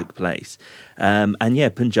missions took place. And yeah,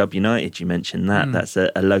 Punjab United, you mentioned that. That's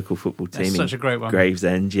a local football team. That's such a great one.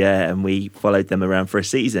 Gravesend, yeah. And we followed them around for a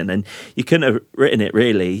season. And you couldn't have written it,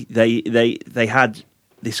 really. They had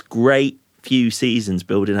this great few seasons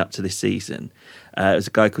building up to this season. It was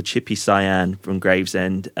a guy called Chippy Cyan from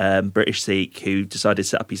Gravesend, British Sikh, who decided to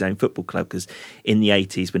set up his own football club because in the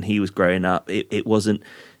 80s when he was growing up, it wasn't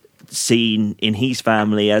seen in his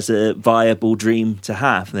family as a viable dream to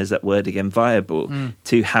have. And there's that word again, viable,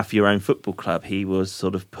 to have your own football club. He was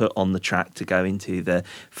sort of put on the track to go into the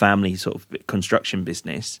family sort of construction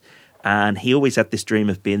business. And he always had this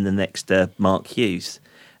dream of being the next Mark Hughes.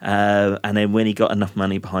 And then when he got enough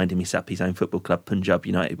money behind him, he set up his own football club, Punjab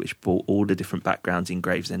United, which brought all the different backgrounds in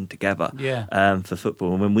Gravesend together for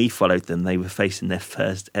football. And when we followed them, they were facing their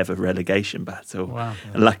first ever relegation battle. Wow.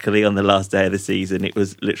 And luckily, on the last day of the season, it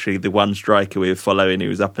was literally the one striker we were following who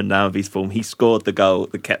was up and down with his form. He scored the goal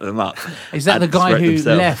that kept them up. Is that the guy who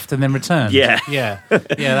left and then returned? Yeah. Yeah,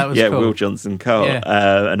 that was cool. Will Johnson Cole,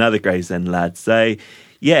 another Gravesend lad. So...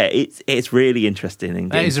 yeah, it's really interesting.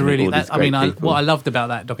 And that is a really. What I loved about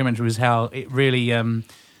that documentary was how it really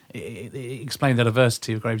it explained the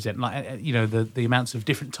diversity of Gravesend, like the amounts of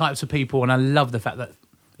different types of people, and I love the fact that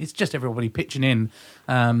it's just everybody pitching in.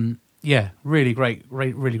 Really great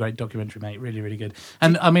documentary, mate. Really, really good.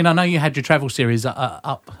 And I mean, I know you had your travel series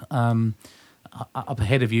up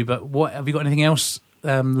ahead of you, but what have you got? Anything else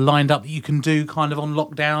lined up that you can do kind of on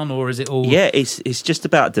lockdown, or is it all... Yeah, it's just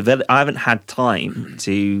about develop. I haven't had time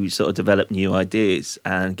to sort of develop new ideas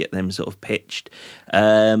and get them sort of pitched.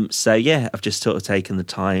 So yeah, I've just sort of taken the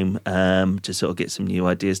time to sort of get some new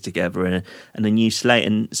ideas together and a new slate.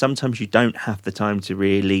 And sometimes you don't have the time to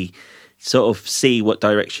really sort of see what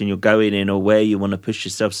direction you're going in or where you want to push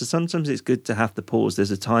yourself. So sometimes it's good to have the pause.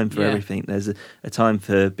 There's a time for everything. There's a time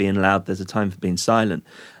for being loud. There's a time for being silent.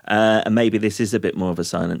 And maybe this is a bit more of a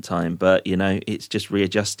silent time, but, it's just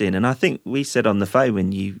readjusting. And I think we said on the phone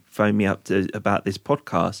when you phoned me up about this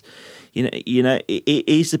podcast, it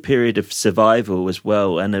is a period of survival as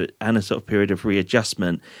well and a sort of period of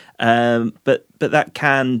readjustment. But that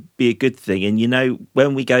can be a good thing. And,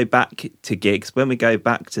 when we go back to gigs, when we go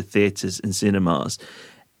back to theatres and cinemas,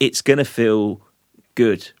 it's going to feel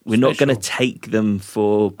good. We're not Special. going to take them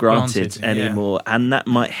for granted Granted, anymore. And that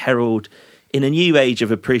might herald in a new age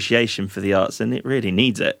of appreciation for the arts, and it really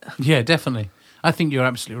needs it. Yeah, definitely. I think you're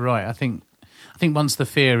absolutely right. I think once the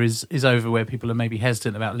fear is over, where people are maybe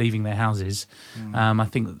hesitant about leaving their houses, I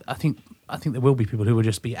think there will be people who will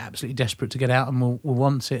just be absolutely desperate to get out and will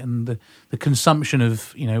want it, and the consumption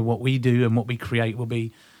of what we do and what we create will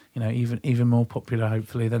be even more popular,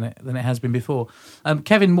 hopefully, than it has been before.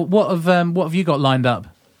 Kevin, what have you got lined up?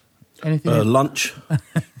 Anything? Lunch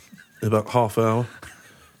in about half hour.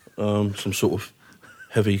 Some sort of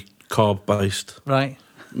heavy carb-based Right.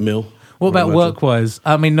 meal. What about imagine. work-wise?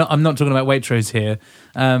 I mean, I'm not talking about Waitrose here.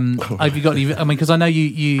 Have you got any? I mean, because I know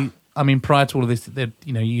you. I mean, prior to all of this,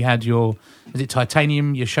 you had your, is it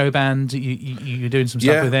Titanium, your show band? You're doing some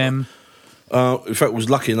stuff with them. In fact, I was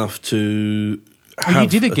lucky enough to. You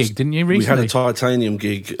did a gig, didn't you? Recently, we had a Titanium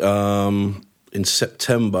gig in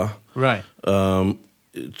September. Right.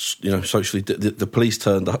 It's, socially, the police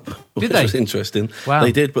turned up. Did which they? was interesting. Wow.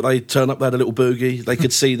 They did, but they turned up. They had a little boogie. They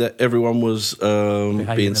could see that everyone was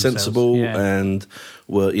being sensible and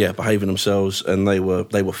were behaving themselves, and they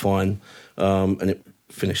were fine. And it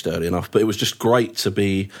finished early enough, but it was just great to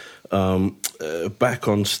be back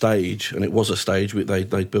on stage, and it was a stage.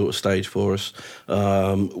 They built a stage for us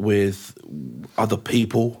with other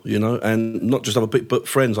people, and not just other people, but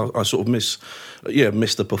friends. I sort of miss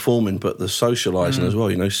the performing, but the socialising as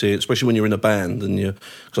well. See, especially when you're in a band, and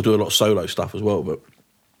because I do a lot of solo stuff as well. But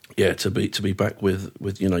to be back with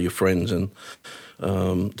your friends and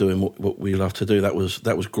doing what we love to do, that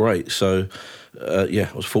was great. So I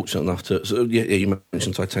was fortunate enough to. So, you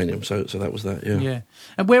mentioned Titanium, so that was that. Yeah.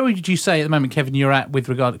 And where would you say at the moment, Kevin, you're at with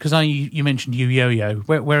regard? Because you mentioned yo-yo.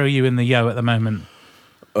 Where are you in the yo at the moment?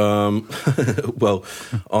 Well,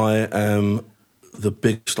 I am the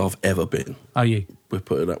biggest I've ever been. Are you? We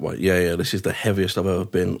put it that way. Yeah. This is the heaviest I've ever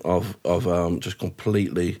been. I've just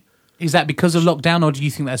completely. Is that because of lockdown, or do you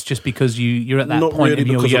think that's just because you're at that Not point really in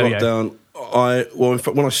your because yo-yo? of lockdown. In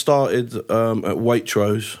fact, when I started at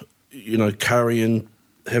Waitrose, carrying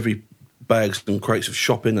heavy bags and crates of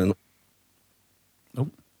shopping and. Oh,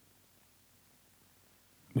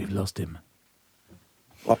 we've lost him.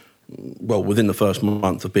 Well, within the first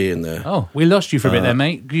month of being there. Oh, we lost you for a bit there,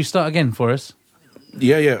 mate. Could you start again for us?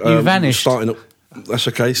 Yeah. You vanished. That's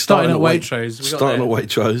okay. Starting at Waitrose. Starting at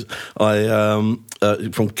Waitrose, I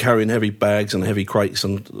from carrying heavy bags and heavy crates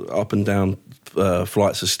and up and down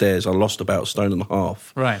flights of stairs, I lost about 1.5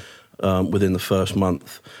 stones. Right. Within the first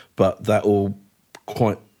month, but that all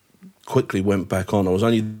quite quickly went back on. I was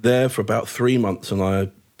only there for about 3 months, and I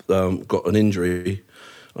got an injury.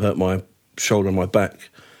 I hurt my shoulder and my back,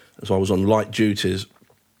 so I was on light duties,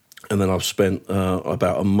 and then I've spent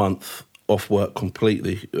about a month off work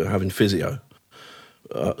completely, having physio.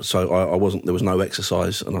 So I wasn't. There was no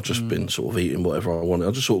exercise, and I've just been sort of eating whatever I wanted.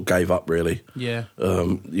 I just sort of gave up, really. Yeah.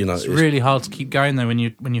 It's really hard to keep going though when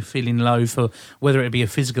you're feeling low, for whether it be a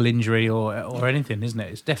physical injury or anything, isn't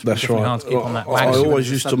it? It's definitely right. hard to keep on that I wagon.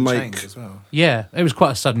 always used to make. As well. Yeah, it was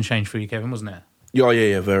quite a sudden change for you, Kevin, wasn't it?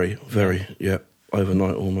 Yeah, very,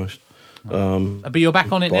 overnight almost. But you're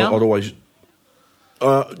back on it now. I'd always.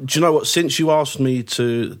 Do you know what? Since you asked me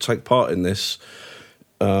to take part in this.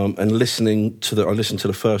 And I listened to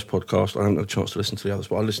the first podcast. I haven't had a chance to listen to the others,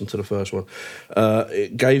 but I listened to the first one.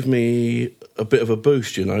 It gave me a bit of a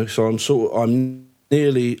boost, So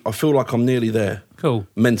I feel like I'm nearly there. Cool.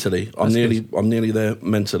 Mentally, I'm nearly there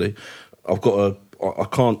mentally. I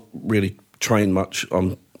can't really train much.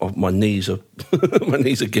 My knees are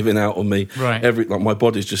giving out on me. Right. My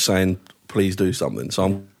body's just saying, please do something.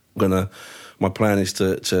 So my plan is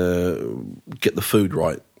to get the food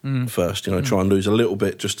right. First, try and lose a little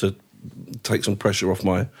bit just to take some pressure off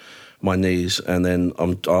my knees, and then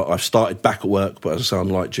I've started back at work, but as I say, I'm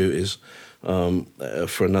light duties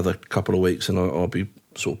for another couple of weeks, and I'll be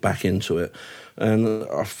sort of back into it. And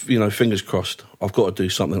fingers crossed. I've got to do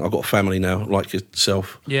something. I've got a family now, like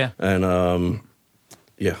yourself. Yeah. And I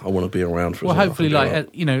want to be around for. Well, hopefully,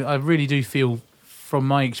 I really do feel from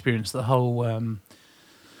my experience the whole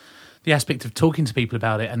the aspect of talking to people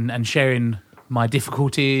about it and sharing my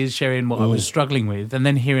difficulties, sharing what I was struggling with, and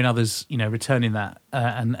then hearing others, returning that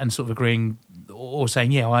and sort of agreeing or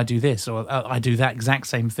saying, yeah, well, I do this or I do that exact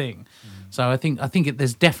same thing. So I think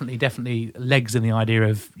there's definitely legs in the idea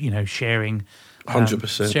of sharing,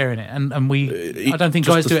 100%, sharing it, and we I don't think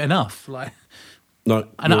guys do it enough. No,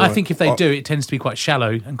 And I think if they do, it tends to be quite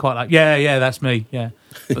shallow and quite like, yeah, that's me, yeah.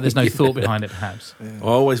 But there's no thought behind it, perhaps. I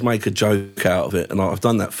always make a joke out of it, and I've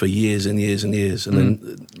done that for years and years and years. And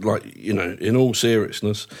then, like, you know, in all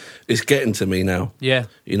seriousness, it's getting to me now. Yeah.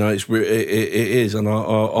 You know, it is, and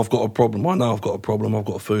I've got a problem. I know I've got a problem. I've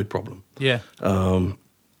got a food problem. Yeah.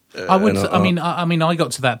 I mean, I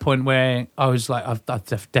got to that point where I was like, I've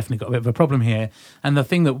definitely got a bit of a problem here. And the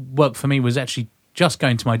thing that worked for me was actually just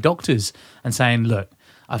going to my doctors and saying, look,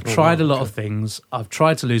 I've tried a lot of things. I've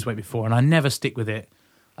tried to lose weight before and I never stick with it.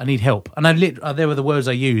 I need help. And there were the words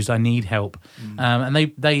I used, I need help. And they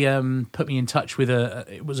put me in touch with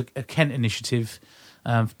it was a Kent initiative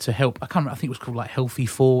to help. I think it was called like Healthy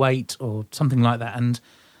for Weight or something like that. And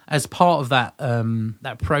as part of that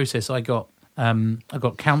that process, I got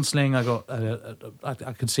counselling. I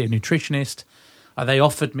could see a nutritionist. They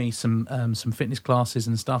offered me some fitness classes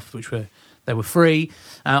and stuff, which were free.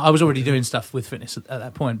 I was already doing stuff with fitness at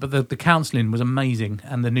that point, but the counselling was amazing,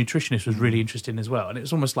 and the nutritionist was really interesting as well. And it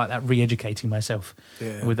was almost like that re-educating myself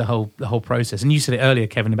with the whole process. And you said it earlier,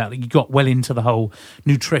 Kevin, about you got well into the whole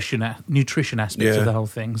nutrition aspects of the whole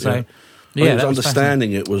thing. So that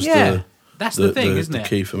understanding it was that's the thing, isn't it? The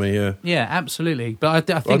key for me, yeah. Yeah, absolutely. But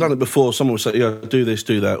I think I've done it before. Someone would say, "Yeah, do this,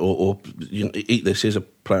 do that, or you know, eat this." Here's a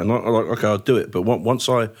plan. I'm like, okay, I'll do it. But once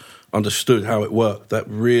I understood how it worked, that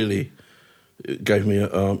really gave me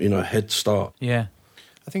a head start. Yeah,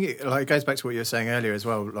 I think it goes back to what you were saying earlier as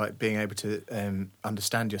well, like being able to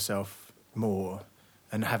understand yourself more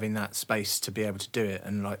and having that space to be able to do it.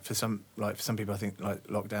 And for some people, I think like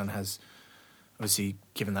lockdown has obviously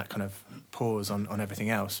given that kind of pause on everything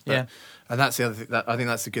else. But, and that's the other thing. I think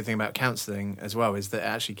that's the good thing about counselling as well, is that it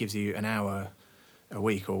actually gives you an hour a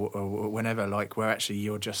week or whenever, like where actually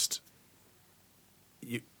you're just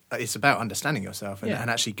it's about understanding yourself and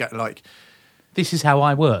actually get like. This is how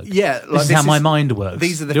I work. Yeah, this is how my mind works.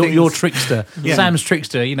 These are the you're things. trickster. Sam's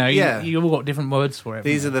trickster. You know, you've all got different words for it.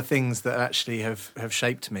 These are the things that actually have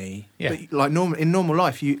shaped me. Yeah. But, in normal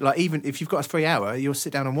life, you even if you've got a 3 hour, you'll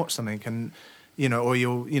sit down and watch something, and or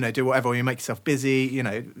you'll do whatever, or you make yourself busy.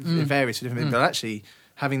 It varies for different things. But actually,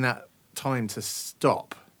 having that time to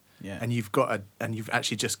stop, and you've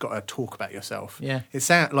actually just got to talk about yourself. Yeah, it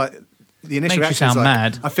sounds like the initial makes reaction you is sound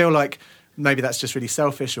like, mad. I feel like. Maybe that's just really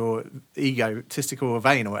selfish or egotistical or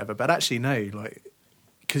vain or whatever, but actually no,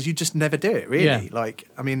 because you just never do it, really. Yeah.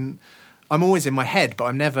 I'm always in my head, but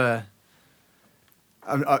I'm never.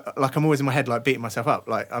 I'm always in my head, beating myself up.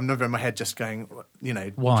 I'm never in my head just going,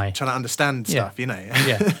 why? Trying to understand stuff,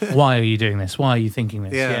 Yeah. Why are you doing this? Why are you thinking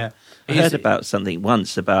this? Yeah. I heard about something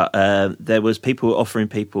once about there was people offering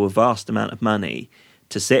people a vast amount of money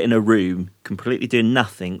to sit in a room completely doing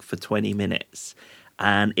nothing for 20 minutes.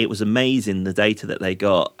 And it was amazing, the data that they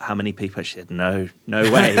got, how many people said, no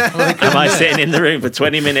way. Am I sitting in the room for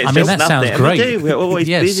 20 minutes? I mean, that nothing? sounds great. And we do. We're always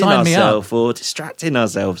busying ourselves or distracting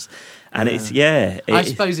ourselves. And I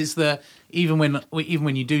suppose it's even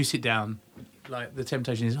when you do sit down, the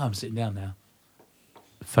temptation is, I'm sitting down now.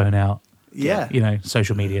 Phone out. Yeah.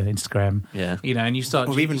 Social media, Instagram. Yeah. And you start...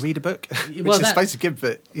 Or even read a book, which is supposed to give,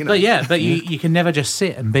 but, But you can never just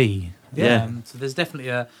sit and be. Yeah. So there's definitely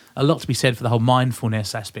a lot to be said for the whole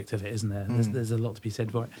mindfulness aspect of it, isn't there? There's a lot to be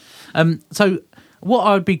said for it. So what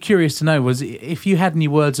I would be curious to know was if you had any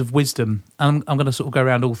words of wisdom. I'm going to sort of go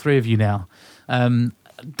around all three of you now.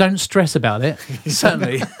 Don't stress about it,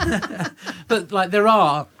 certainly. But there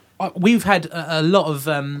are. We've had a lot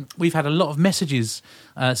of messages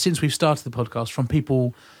since we've started the podcast from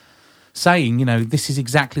people saying, this is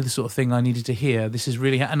exactly the sort of thing I needed to hear. This is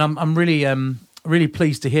really, and I'm really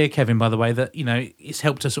pleased to hear, Kevin, by the way, that it's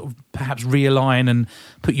helped to sort of perhaps realign and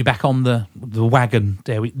put you back on the wagon.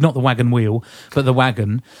 Not the wagon wheel, but the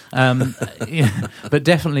wagon. But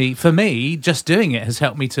definitely for me, just doing it has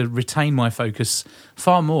helped me to retain my focus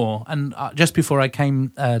far more. And just before I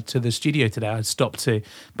came to the studio today, I stopped to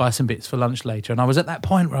buy some bits for lunch later, and I was at that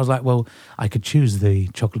point where I was like, well, I could choose the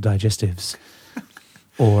chocolate digestives,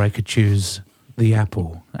 or I could choose the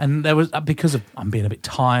apple. And there was, because of I'm being a bit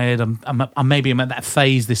tired, I'm maybe at that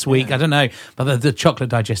phase this week, I don't know, but the chocolate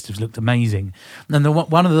digestives looked amazing. And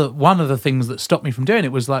one of the things that stopped me from doing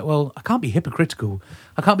it was well, I can't be hypocritical.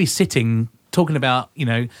 I can't be sitting talking about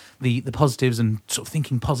the positives and sort of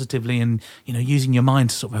thinking positively and using your mind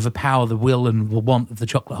to sort of overpower the will and the want of the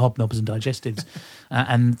chocolate hobnobs and digestives,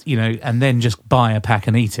 and then just buy a pack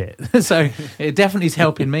and eat it. So it definitely is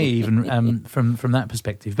helping me even from that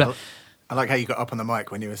perspective. But I like how you got up on the mic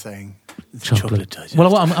when you were saying chocolate digestive.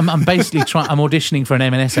 Well, I'm basically I'm auditioning for an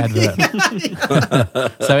M&S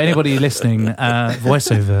advert. So anybody listening,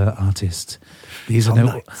 voiceover artist, these are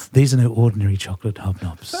no ordinary chocolate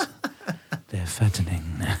hobnobs. They're fattening.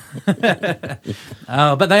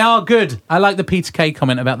 Oh, but they are good. I like the Peter Kay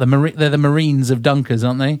comment about they're the Marines of dunkers,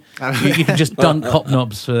 aren't they? You can just dunk hop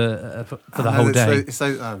knobs for the whole day.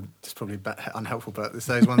 It's probably unhelpful, but it's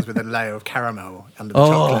those ones with a layer of caramel under the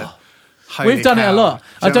chocolate. Holy We've done it a cow. lot. Do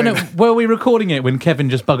I you don't know know. what I mean? Were we recording it when Kevin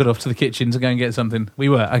just buggered off to the kitchen to go and get something? We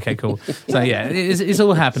were. Okay, cool. So yeah, it's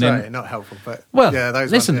all happening. Sorry, not helpful, but Well, yeah, those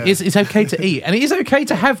listen, ones, yeah. it's okay to eat, and it is okay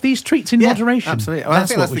to have these treats in moderation. Absolutely. Well, I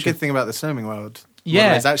think what that's we the good should- thing about the Slimming World.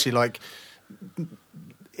 Yeah. It's actually like,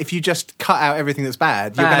 if you just cut out everything that's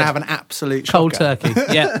bad, you're going to have an absolute cold shocker.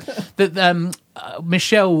 turkey. Yeah,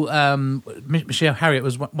 Michelle Harriott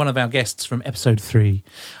was one of our guests from episode 3.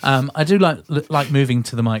 I do like moving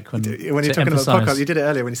to the mic when When to you're talking emphasise. about podcast, you did it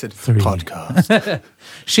earlier when you said 3. podcast.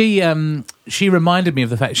 She reminded me of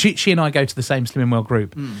the fact she and I go to the same Slimming World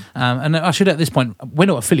group, and I should at this point, we're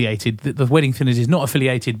not affiliated. The Wedding Thinners is not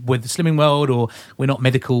affiliated with the Slimming World, or we're not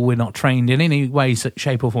medical, we're not trained in any way,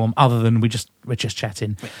 shape or form other than we're just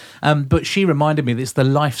chatting. But she reminded me that it's the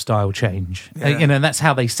lifestyle change, and that's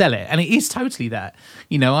how they sell it, and it is totally that.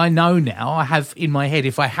 I know now. I have in my head,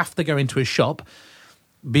 if I have to go into a shop,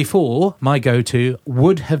 before my go-to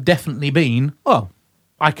would have definitely been,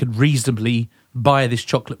 I could reasonably buy this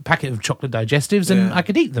packet of chocolate digestives and I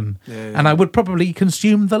could eat them, and I would probably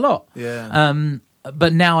consume the lot.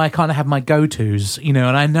 But now I kind of have my go-tos, and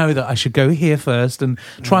I know that I should go here first and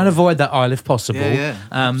try and avoid that aisle if possible.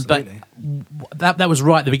 But that was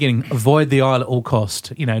right at the beginning. Avoid the aisle at all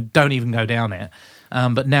cost. Don't even go down it.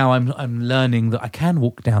 But now I'm learning that I can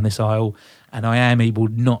walk down this aisle, and I am able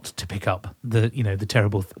not to pick up the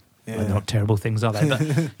terrible. Well, they're not terrible things, are they? But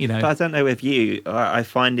But I don't know with you. I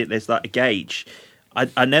find there's like a gauge.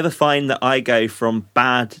 I never find that I go from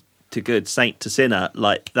bad to good, saint to sinner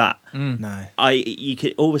like that. No. You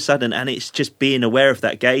could all of a sudden, and it's just being aware of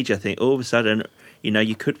that gauge. I think all of a sudden,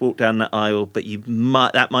 you could walk down that aisle, but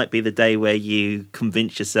that might be the day where you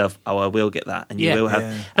convince yourself, I will get that, and you will have.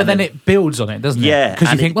 Yeah. But then it builds on it, doesn't it? Yeah, Because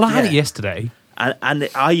you and think, I had it yesterday. And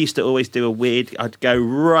I used to always do I'd go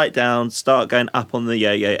right down, start going up on the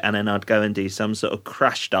yo-yo, and then I'd go and do some sort of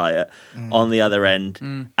crash diet on the other end,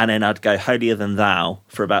 and then I'd go holier than thou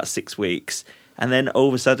for about 6 weeks. And then all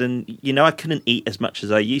of a sudden, I couldn't eat as much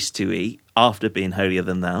as I used to eat after being holier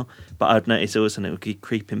than thou, but I'd notice all of a sudden it would keep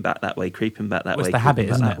creeping back that way, It's the habit,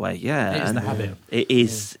 isn't it? way. Yeah, It is and the habit. It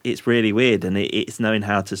is. It's really weird, and it's knowing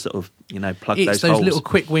how to sort of plug It's those holes. little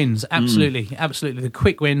quick wins. Absolutely. The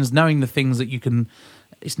quick wins, knowing the things that you can.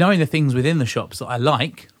 It's knowing the things within the shops that I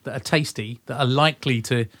like, that are tasty, that are likely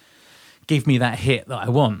to give me that hit that I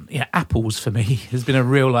want. Yeah, apples for me has been a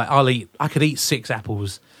real I could eat 6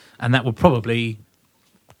 apples, and that would probably.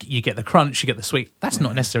 You get the crunch, you get the sweet. That's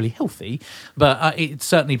not necessarily healthy, but it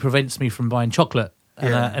certainly prevents me from buying chocolate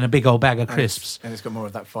and a big old bag of crisps. And it's got more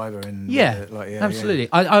of that fibre in. Absolutely.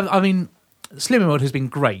 I mean, Slimming World has been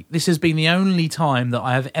great. This has been the only time that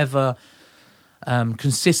I have ever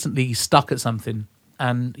consistently stuck at something.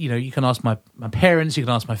 And, you can ask my parents, you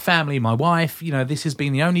can ask my family, my wife. This has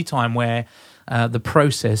been the only time where the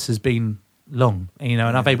process has been long, and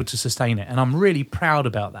I'm able to sustain it. And I'm really proud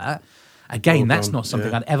about that. Again, that's not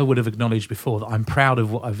something I ever would have acknowledged before, that I'm proud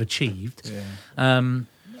of what I've achieved. And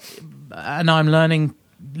I'm learning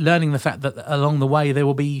the fact that along the way there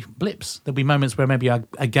will be blips. There'll be moments where maybe I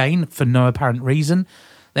gain for no apparent reason.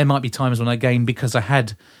 There might be times when I gain because I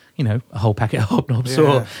had, a whole packet of hobnobs,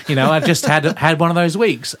 or I just had one of those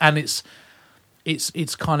weeks, and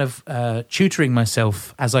it's kind of tutoring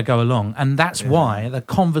myself as I go along, and that's why the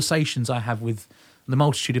conversations I have with the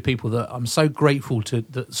multitude of people that I'm so grateful to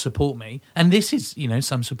that support me, and this is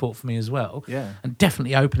some support for me as well, and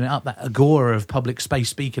definitely opening up that agora of public space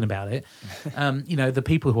speaking about it. The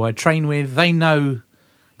people who I train with, they know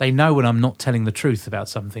when I'm not telling the truth about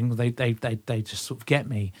something. They just sort of get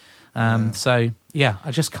me. So yeah,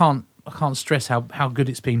 I can't stress how good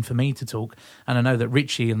it's been for me to talk, and I know that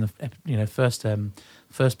Richie in the first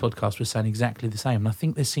podcast was saying exactly the same, and I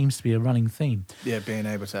think there seems to be a running theme. Yeah, being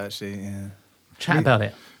able to actually chat about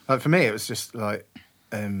it. For me, it was just like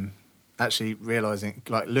actually realising,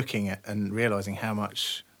 like looking at and realising how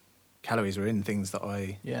much calories were in things that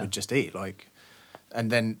I would just eat, and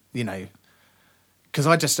then because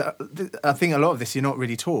I think a lot of this you're not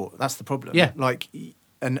really taught. That's the problem. Yeah,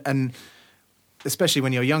 and especially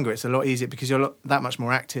when you're younger, it's a lot easier because you're that much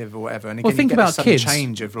more active or whatever. And again, think you get about a sudden kids.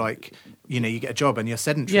 change of you get a job and you're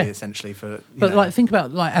sedentary essentially for. But think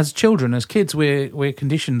about as children, as kids, we're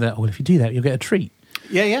conditioned that if you do that, you'll get a treat.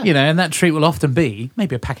 Yeah. You know, and that treat will often be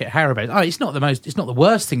maybe a packet of Haribo. Oh, it's not the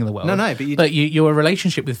worst thing in the world. No, but your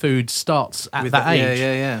relationship with food starts at that age.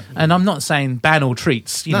 Yeah. And I'm not saying ban all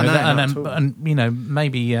treats. You know, not at all. and you know,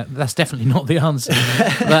 maybe that's definitely not the answer.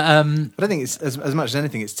 But I don't think it's as much as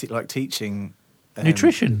anything. It's like teaching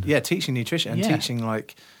nutrition. Yeah, teaching nutrition and teaching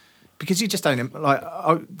like. Because you just don't like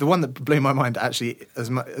the one that blew my mind actually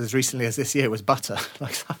as recently as this year was butter.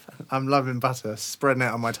 Like I'm loving butter, spreading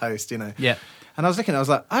it on my toast, you know. Yeah. And I was looking, I was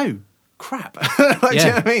like, oh crap! Like, do you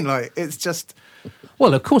know what I mean? Like it's just.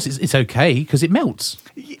 Well, of course it's okay because it melts.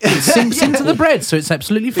 It sinks into the bread, so it's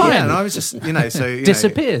absolutely fine. Yeah, and I was just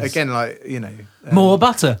disappears again, like more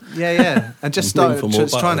butter. Yeah, and just started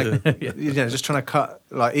just butter, trying to just trying to cut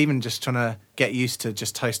even just trying to get used to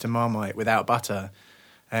just toasting Marmite without butter.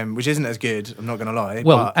 Which isn't as good, I'm not going to lie.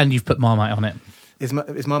 Well, but and you've put Marmite on it. Is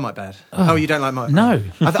Marmite bad? Oh, you don't like Marmite? No.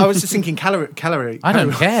 I was just thinking calorie. I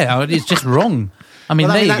don't care. It's just wrong. I mean,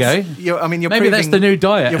 there you go. You're Maybe proving, that's the new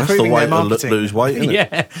diet. You're That's the proving way their to marketing. lose weight, isn't it?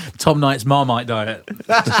 Yeah. Tom Knight's Marmite diet.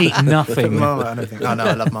 Eat nothing. Marmite, I don't think. Oh, no,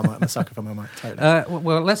 I love Marmite. I'm a sucker for Marmite. Totally.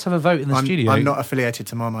 Well, let's have a vote in the studio. I'm not affiliated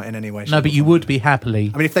to Marmite in any way. No, but you would be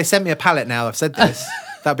happily. I mean, if they sent me a pallet now, I've said this,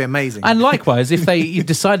 that'd be amazing. And likewise, if you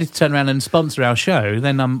decided to turn around and sponsor our show,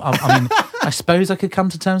 then I mean, I suppose I could come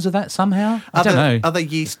to terms with that somehow. I don't know. Other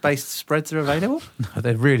yeast-based spreads are available? No,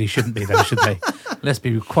 they really shouldn't be, though, should they? Let's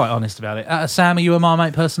be quite honest about it. Sam, are you a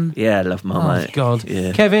Marmite person? Yeah, I love Marmite. Oh, God.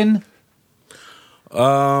 Yeah. Kevin?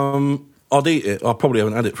 I'd eat it. I probably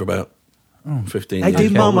haven't had it for about 15 They years. do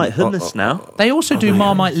Okay. Marmite hummus now. They also do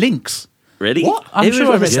Marmite links. Really? What? I'm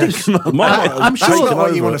sure I read Yes. this. I'm That's sure. not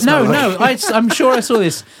what you want to No, smell like. I'm sure I saw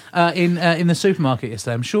this in the supermarket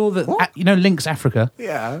yesterday. I'm sure that Lynx Africa.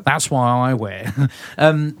 Yeah. That's why I wear.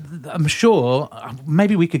 I'm sure.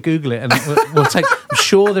 Maybe we could Google it and we'll take. I'm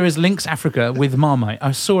sure there is Lynx Africa with Marmite.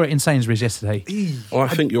 I saw it in Sainsbury's yesterday. I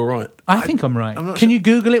think you're right. I think I'm right. not Can you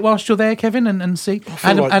Google it whilst you're there, Kevin, and see? I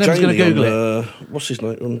feel like Adam's going to Jamie Google on, it. What's his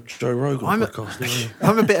name? On Joe Rogan podcast. isn't he?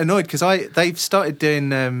 I'm a bit annoyed because they've started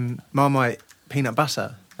doing Marmite peanut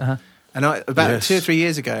butter, Uh-huh. and about Yes. 2 or 3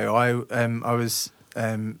 years ago, I was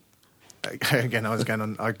again I was going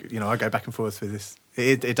on. I go back and forth with this.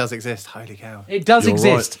 It does exist. Holy cow! It does You're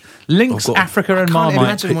exist. Lynx I've got- Africa and Can't Marmite.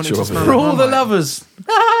 imagine wanting Picture to of it. smell For all the Marmite. lovers.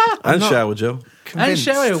 And not- shower gel. And Convinced.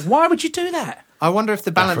 show it. Why would you do that? I wonder if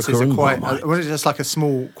the balances Africa are and quite. Marmite. What is it, just like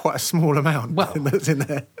quite a small amount Well- that's in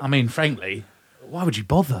there? I mean, frankly, why would you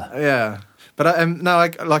bother? Yeah, but Wow.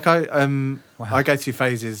 I go through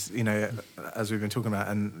phases, as we've been talking about,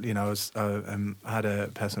 and I had a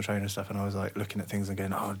personal trainer and stuff, and I was like looking at things and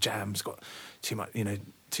going, oh, jam's got too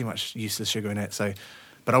much useless sugar in it. So,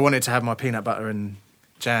 but I wanted to have my peanut butter and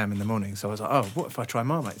jam in the morning, so I was like, oh, what if I try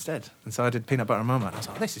Marmite instead? And so I did peanut butter and Marmite. And I was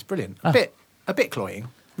like, this is brilliant. A bit cloying,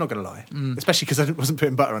 not going to lie, especially because I wasn't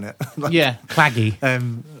putting butter on it. Like, Yeah, claggy.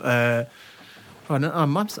 I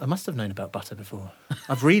must have known about butter before.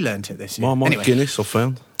 I've relearned it this year. Marmite Anyway. Guinness, I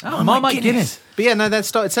found. Oh, Marmite Guinness. But yeah, no, they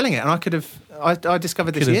started selling it, and I could have. I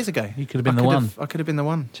discovered this Could've- years ago. you could have been I the one. I could have been the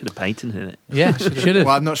one. Should have patented it. Yeah, should have.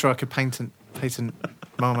 Well, I'm not sure I could patent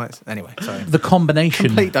Marmites. Anyway, sorry. The combination.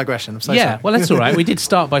 Complete digression. I'm so Yeah, sorry. well, that's all right. We did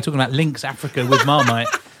start by talking about Lynx Africa with Marmite,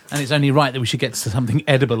 and it's only right that we should get to something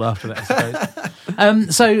edible after that, I suppose.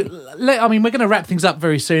 We're going to wrap things up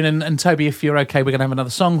very soon, and Toby, if you're okay, we're going to have another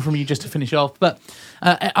song from you just to finish off. But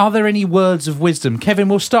are there any words of wisdom? Kevin,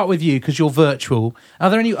 we'll start with you because you're virtual.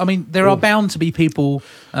 Are there any? I mean, there are bound to be people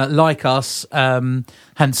like us,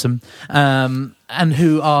 handsome, and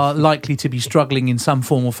who are likely to be struggling in some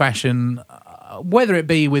form or fashion, whether it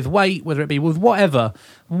be with weight, whether it be with whatever.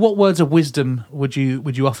 What words of wisdom would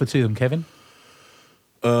you offer to them, Kevin?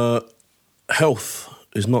 Health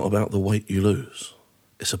is not about the weight you lose.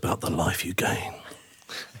 It's about the life you gain.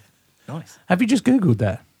 Nice. Have you just Googled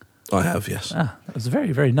that? I have, yes. Ah, that was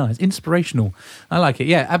very, very nice. Inspirational. I like it.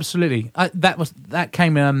 Yeah, absolutely. That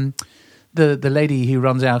came. The lady who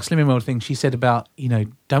runs our Slimming World thing, she said about,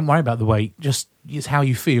 don't worry about the weight, just it's how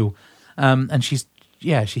you feel. And she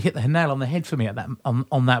hit the nail on the head for me at that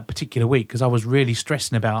on that particular week, because I was really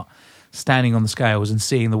stressing about standing on the scales and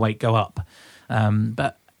seeing the weight go up.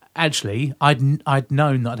 But actually, I'd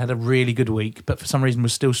known that I'd had a really good week, but for some reason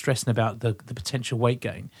was still stressing about the potential weight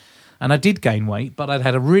gain. And I did gain weight, but I'd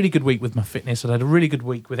had a really good week with my fitness. I'd had a really good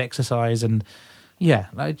week with exercise, and yeah,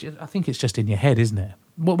 I think it's just in your head, isn't it?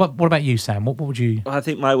 What about you, Sam? What would you? Well, I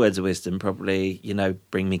think my words of wisdom probably,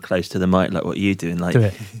 bring me close to the mic like what you're doing. Like, Do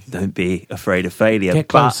it. don't be afraid of failure. Get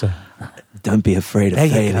closer. Don't be afraid of There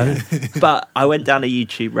you failure. But I went down a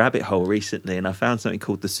YouTube rabbit hole recently and I found something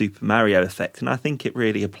called the Super Mario effect. And I think it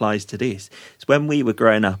really applies to this. It's when we were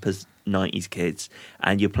growing up as 90s kids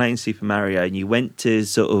and you're playing Super Mario and you went to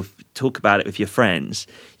sort of talk about it with your friends,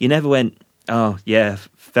 you never went, oh yeah,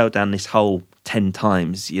 fell down this hole 10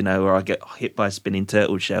 times, or I get hit by a spinning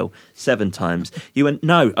turtle shell 7 times. You went,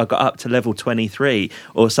 no, I got up to level 23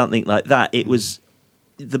 or something like that. It was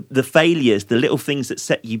the failures, the little things that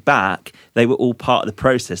set you back, they were all part of the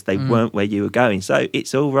process. They weren't where you were going. So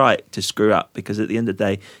it's all right to screw up because at the end of the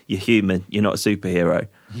day, you're human. You're not a superhero.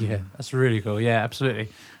 Yeah, that's really cool. Yeah, absolutely.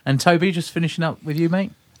 And Toby, just finishing up with you,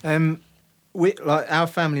 mate. Our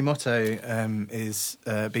family motto is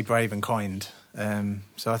 "Be brave and kind."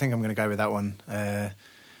 So I think I'm going to go with that one. And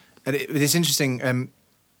it's interesting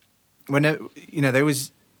when you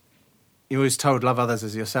always told love others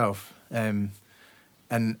as yourself, and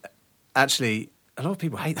actually a lot of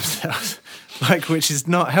people hate themselves, which is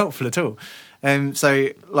not helpful at all. So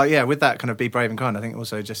with that kind of be brave and kind, I think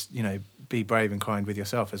also just be brave and kind with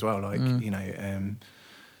yourself as well.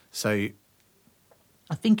 So.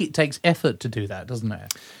 I think it takes effort to do that, doesn't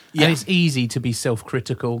it? Yeah. And it's easy to be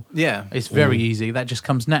self-critical. Yeah. It's very easy. That just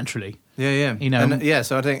comes naturally. Yeah.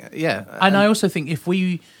 So I think, And I also think if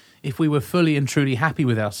we were fully and truly happy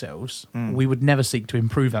with ourselves, we would never seek to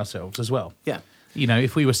improve ourselves as well. Yeah.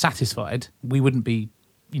 If we were satisfied, we wouldn't be,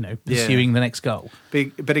 pursuing the next goal.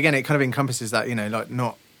 But again, it kind of encompasses that,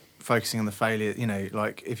 not focusing on the failure,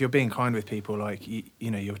 if you're being kind with people,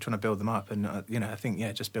 you're trying to build them up. And, I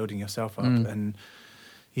think, just building yourself up and...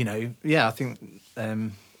 I think,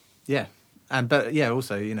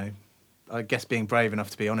 also, I guess being brave enough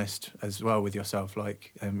to be honest as well with yourself,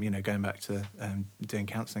 going back to doing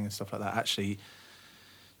counselling and stuff like that, actually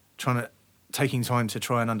taking time to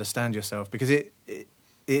try and understand yourself, because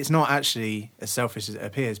it's not actually as selfish as it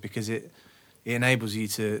appears, because it enables you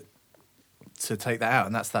to take that out,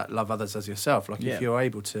 and that's that love others as yourself. If you're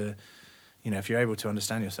able to... if you're able to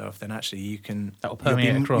understand yourself, then actually you can... That'll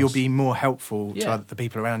permeate across. You'll be more helpful to the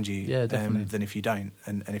people around you than if you don't.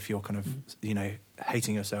 And if you're kind of,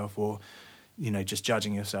 hating yourself or, just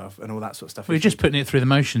judging yourself and all that sort of stuff. Well, you're just putting it through the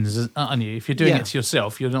motions, aren't you? If you're doing it to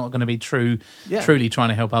yourself, you're not going to be truly trying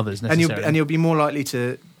to help others necessarily. And you'll be more likely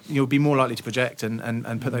to... project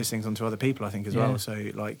and put those things onto other people, I think, as well. So,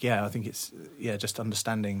 I think it's just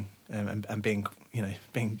understanding and being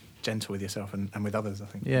being gentle with yourself and with others, I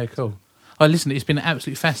think. Yeah, cool. Oh, listen, it's been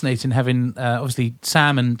absolutely fascinating having, obviously,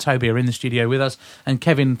 Sam and Toby are in the studio with us. And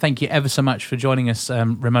Kevin, thank you ever so much for joining us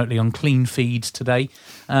remotely on Clean Feeds today.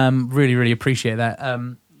 Really, really appreciate that.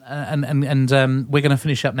 And we're going to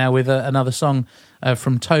finish up now with another song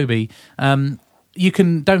from Toby. Don't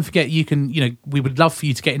forget, we would love for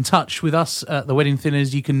you to get in touch with us at The Wedding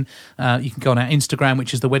Thinners. You can go on our Instagram,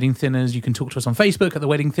 which is The Wedding Thinners. You can talk to us on Facebook at The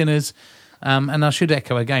Wedding Thinners. And I should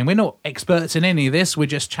echo again, we're not experts in any of this. We're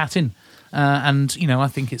just chatting. And I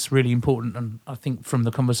think it's really important, and I think from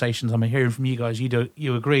the conversations I'm hearing from you guys,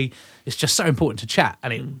 you agree. It's just so important to chat,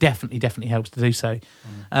 and it definitely helps to do so.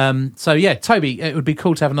 Toby, it would be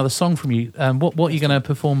cool to have another song from you. What are you going to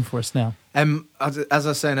perform for us now? As I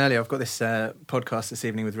was saying earlier, I've got this podcast this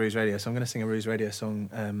evening with Ruse Radio, so I'm going to sing a Ruse Radio song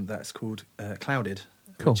that's called "Clouded."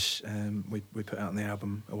 Cool. Which we put out on the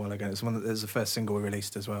album a while ago. It's one that was the first single we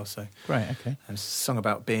released as well. So great, okay. And it's a song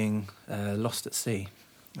about being lost at sea.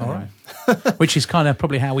 All right. Which is kind of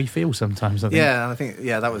probably how we feel sometimes, I think. Yeah, I think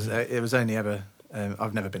that was it. Was only ever.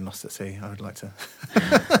 I've never been lost at sea. I would like to.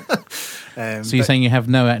 So you're saying you have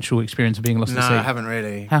no actual experience of being lost at sea? No, I haven't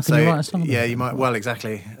really. How can you write a song about it? You might. Well,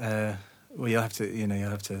 exactly. You'll have to. You'll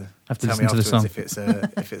have to tell listen me to the song. if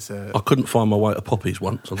it's a. I couldn't find my way to poppies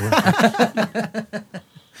once.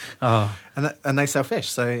 And they sell fish,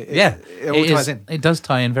 so it all ties in. It does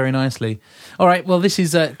tie in very nicely. All right, well, this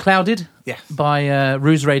is Clouded by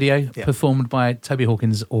Ruse Radio, performed by Toby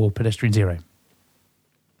Hawkins or Pedestrian Zero.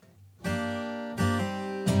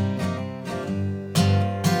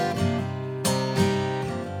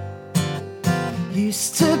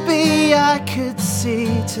 Used to be I could see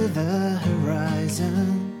to the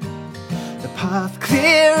horizon, the path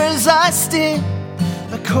clear as I steer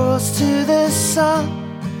a course to the sun.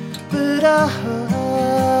 But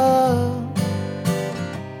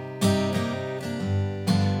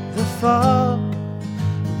the fog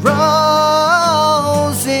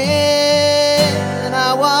rolls in.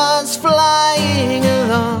 I was flying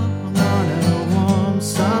along on a warm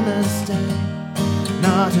summer's day,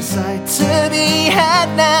 not a sight to be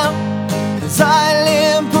had now as I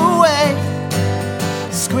limp away,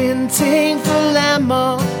 squinting for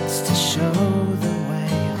landmarks to show the way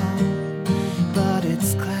home, but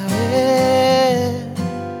it's clouded.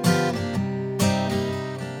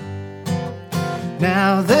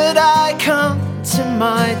 Now that I come to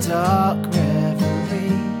my dark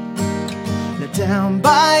reverie, the down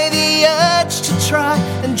by the urge to try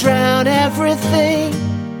and drown everything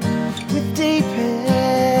with deepest.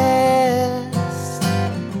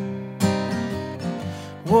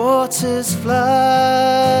 Waters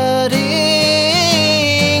flooding,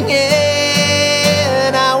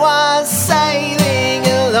 and I was sailing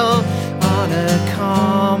along on a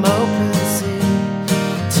calm open sea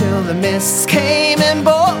till the mists came and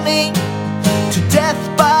brought me to death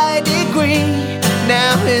by degree.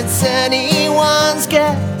 Now it's anyone's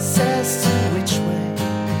guess as to which way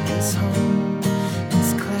is home.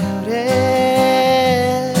 It's clouded.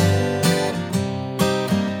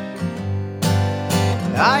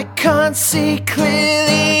 I can't see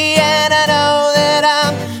clearly, and I know that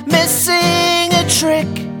I'm missing a trick,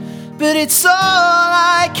 but it's all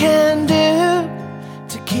I can do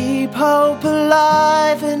to keep hope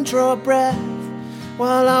alive and draw breath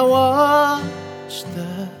while I watch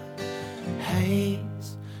the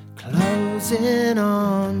haze closing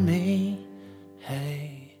on me.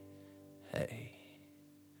 Hey, hey.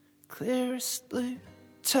 Clearest blue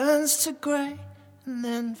turns to grey and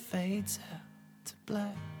then fades out to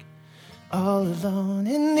black. All alone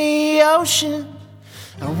in the ocean,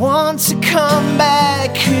 I want to come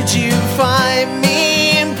back. Could you find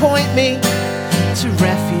me and point me to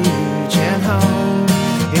refuge and home?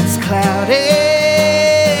 It's clouded.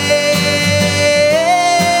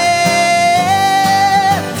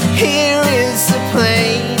 Here is a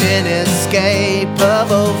plain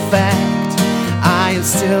inescapable fact. I am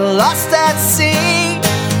still lost at sea.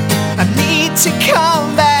 I need to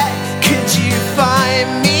come back. Could you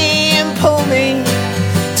find me and pull me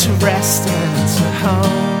to rest and to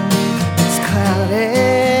home? It's clouded.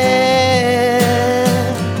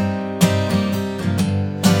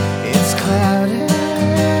 It's clouded.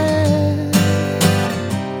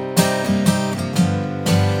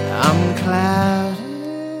 I'm clouded.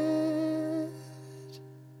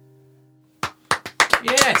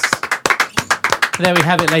 Yes. There we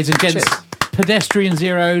have it, ladies and gents. Cheers. Pedestrian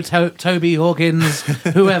Zero, Toby Hawkins,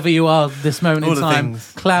 whoever you are this moment All in the time.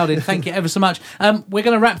 things. Clouded, thank you ever so much. We're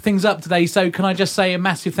going to wrap things up today, so can I just say a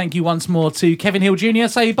massive thank you once more to Kevin Hill Jr.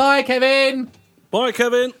 Say bye, Kevin. Bye,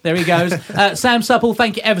 Kevin. There he goes. Sam Supple,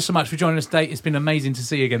 thank you ever so much for joining us today. It's been amazing to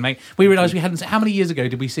see you again, mate. We realised we hadn't... How many years ago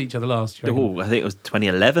did we see each other last? Oh, I think it was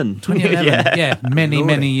 2011. 2011, yeah, many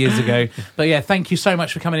Lordy. years ago. But yeah, thank you so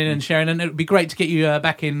much for coming in and sharing. And it would be great to get you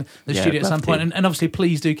back in the Yeah, studio I'd at some love point. to. And obviously,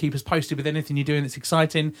 please do keep us posted with anything you're doing that's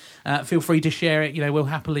exciting. Feel free to share it. You know, we'll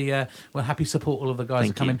happy support all of the guys that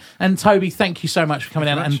Thank come you. in. And Toby, thank you so much for coming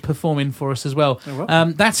Thank out you very and performing for us as well. You're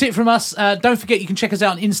welcome. That's it from us. Don't forget, you can check us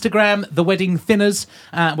out on Instagram, The Wedding Thinners.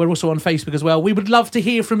 We're also on Facebook as well. We would love to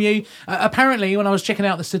hear from you. Apparently, when I was checking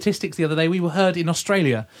out the statistics the other day, we were heard in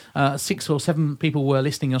Australia. 6 or 7 people were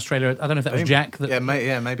listening in Australia. I don't know if that was Jack.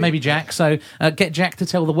 Maybe Jack. So get Jack to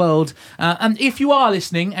tell the world. And if you are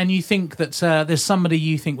listening and you think that there's somebody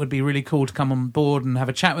you think would be really cool to come on board and have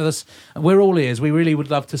a chat with us, we're all ears. We really would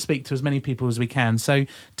love to speak to as many people as we can. So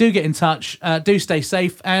do get in touch. Do stay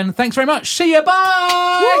safe. And thanks very much. See you.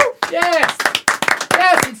 Bye. Woo! Yes.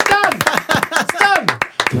 Yes, it's done. It's done.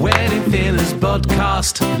 Wedding Thinners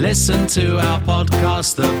podcast. Listen to our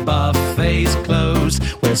podcast. The buffet's closed.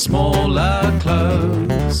 We're smaller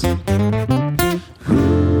clothes.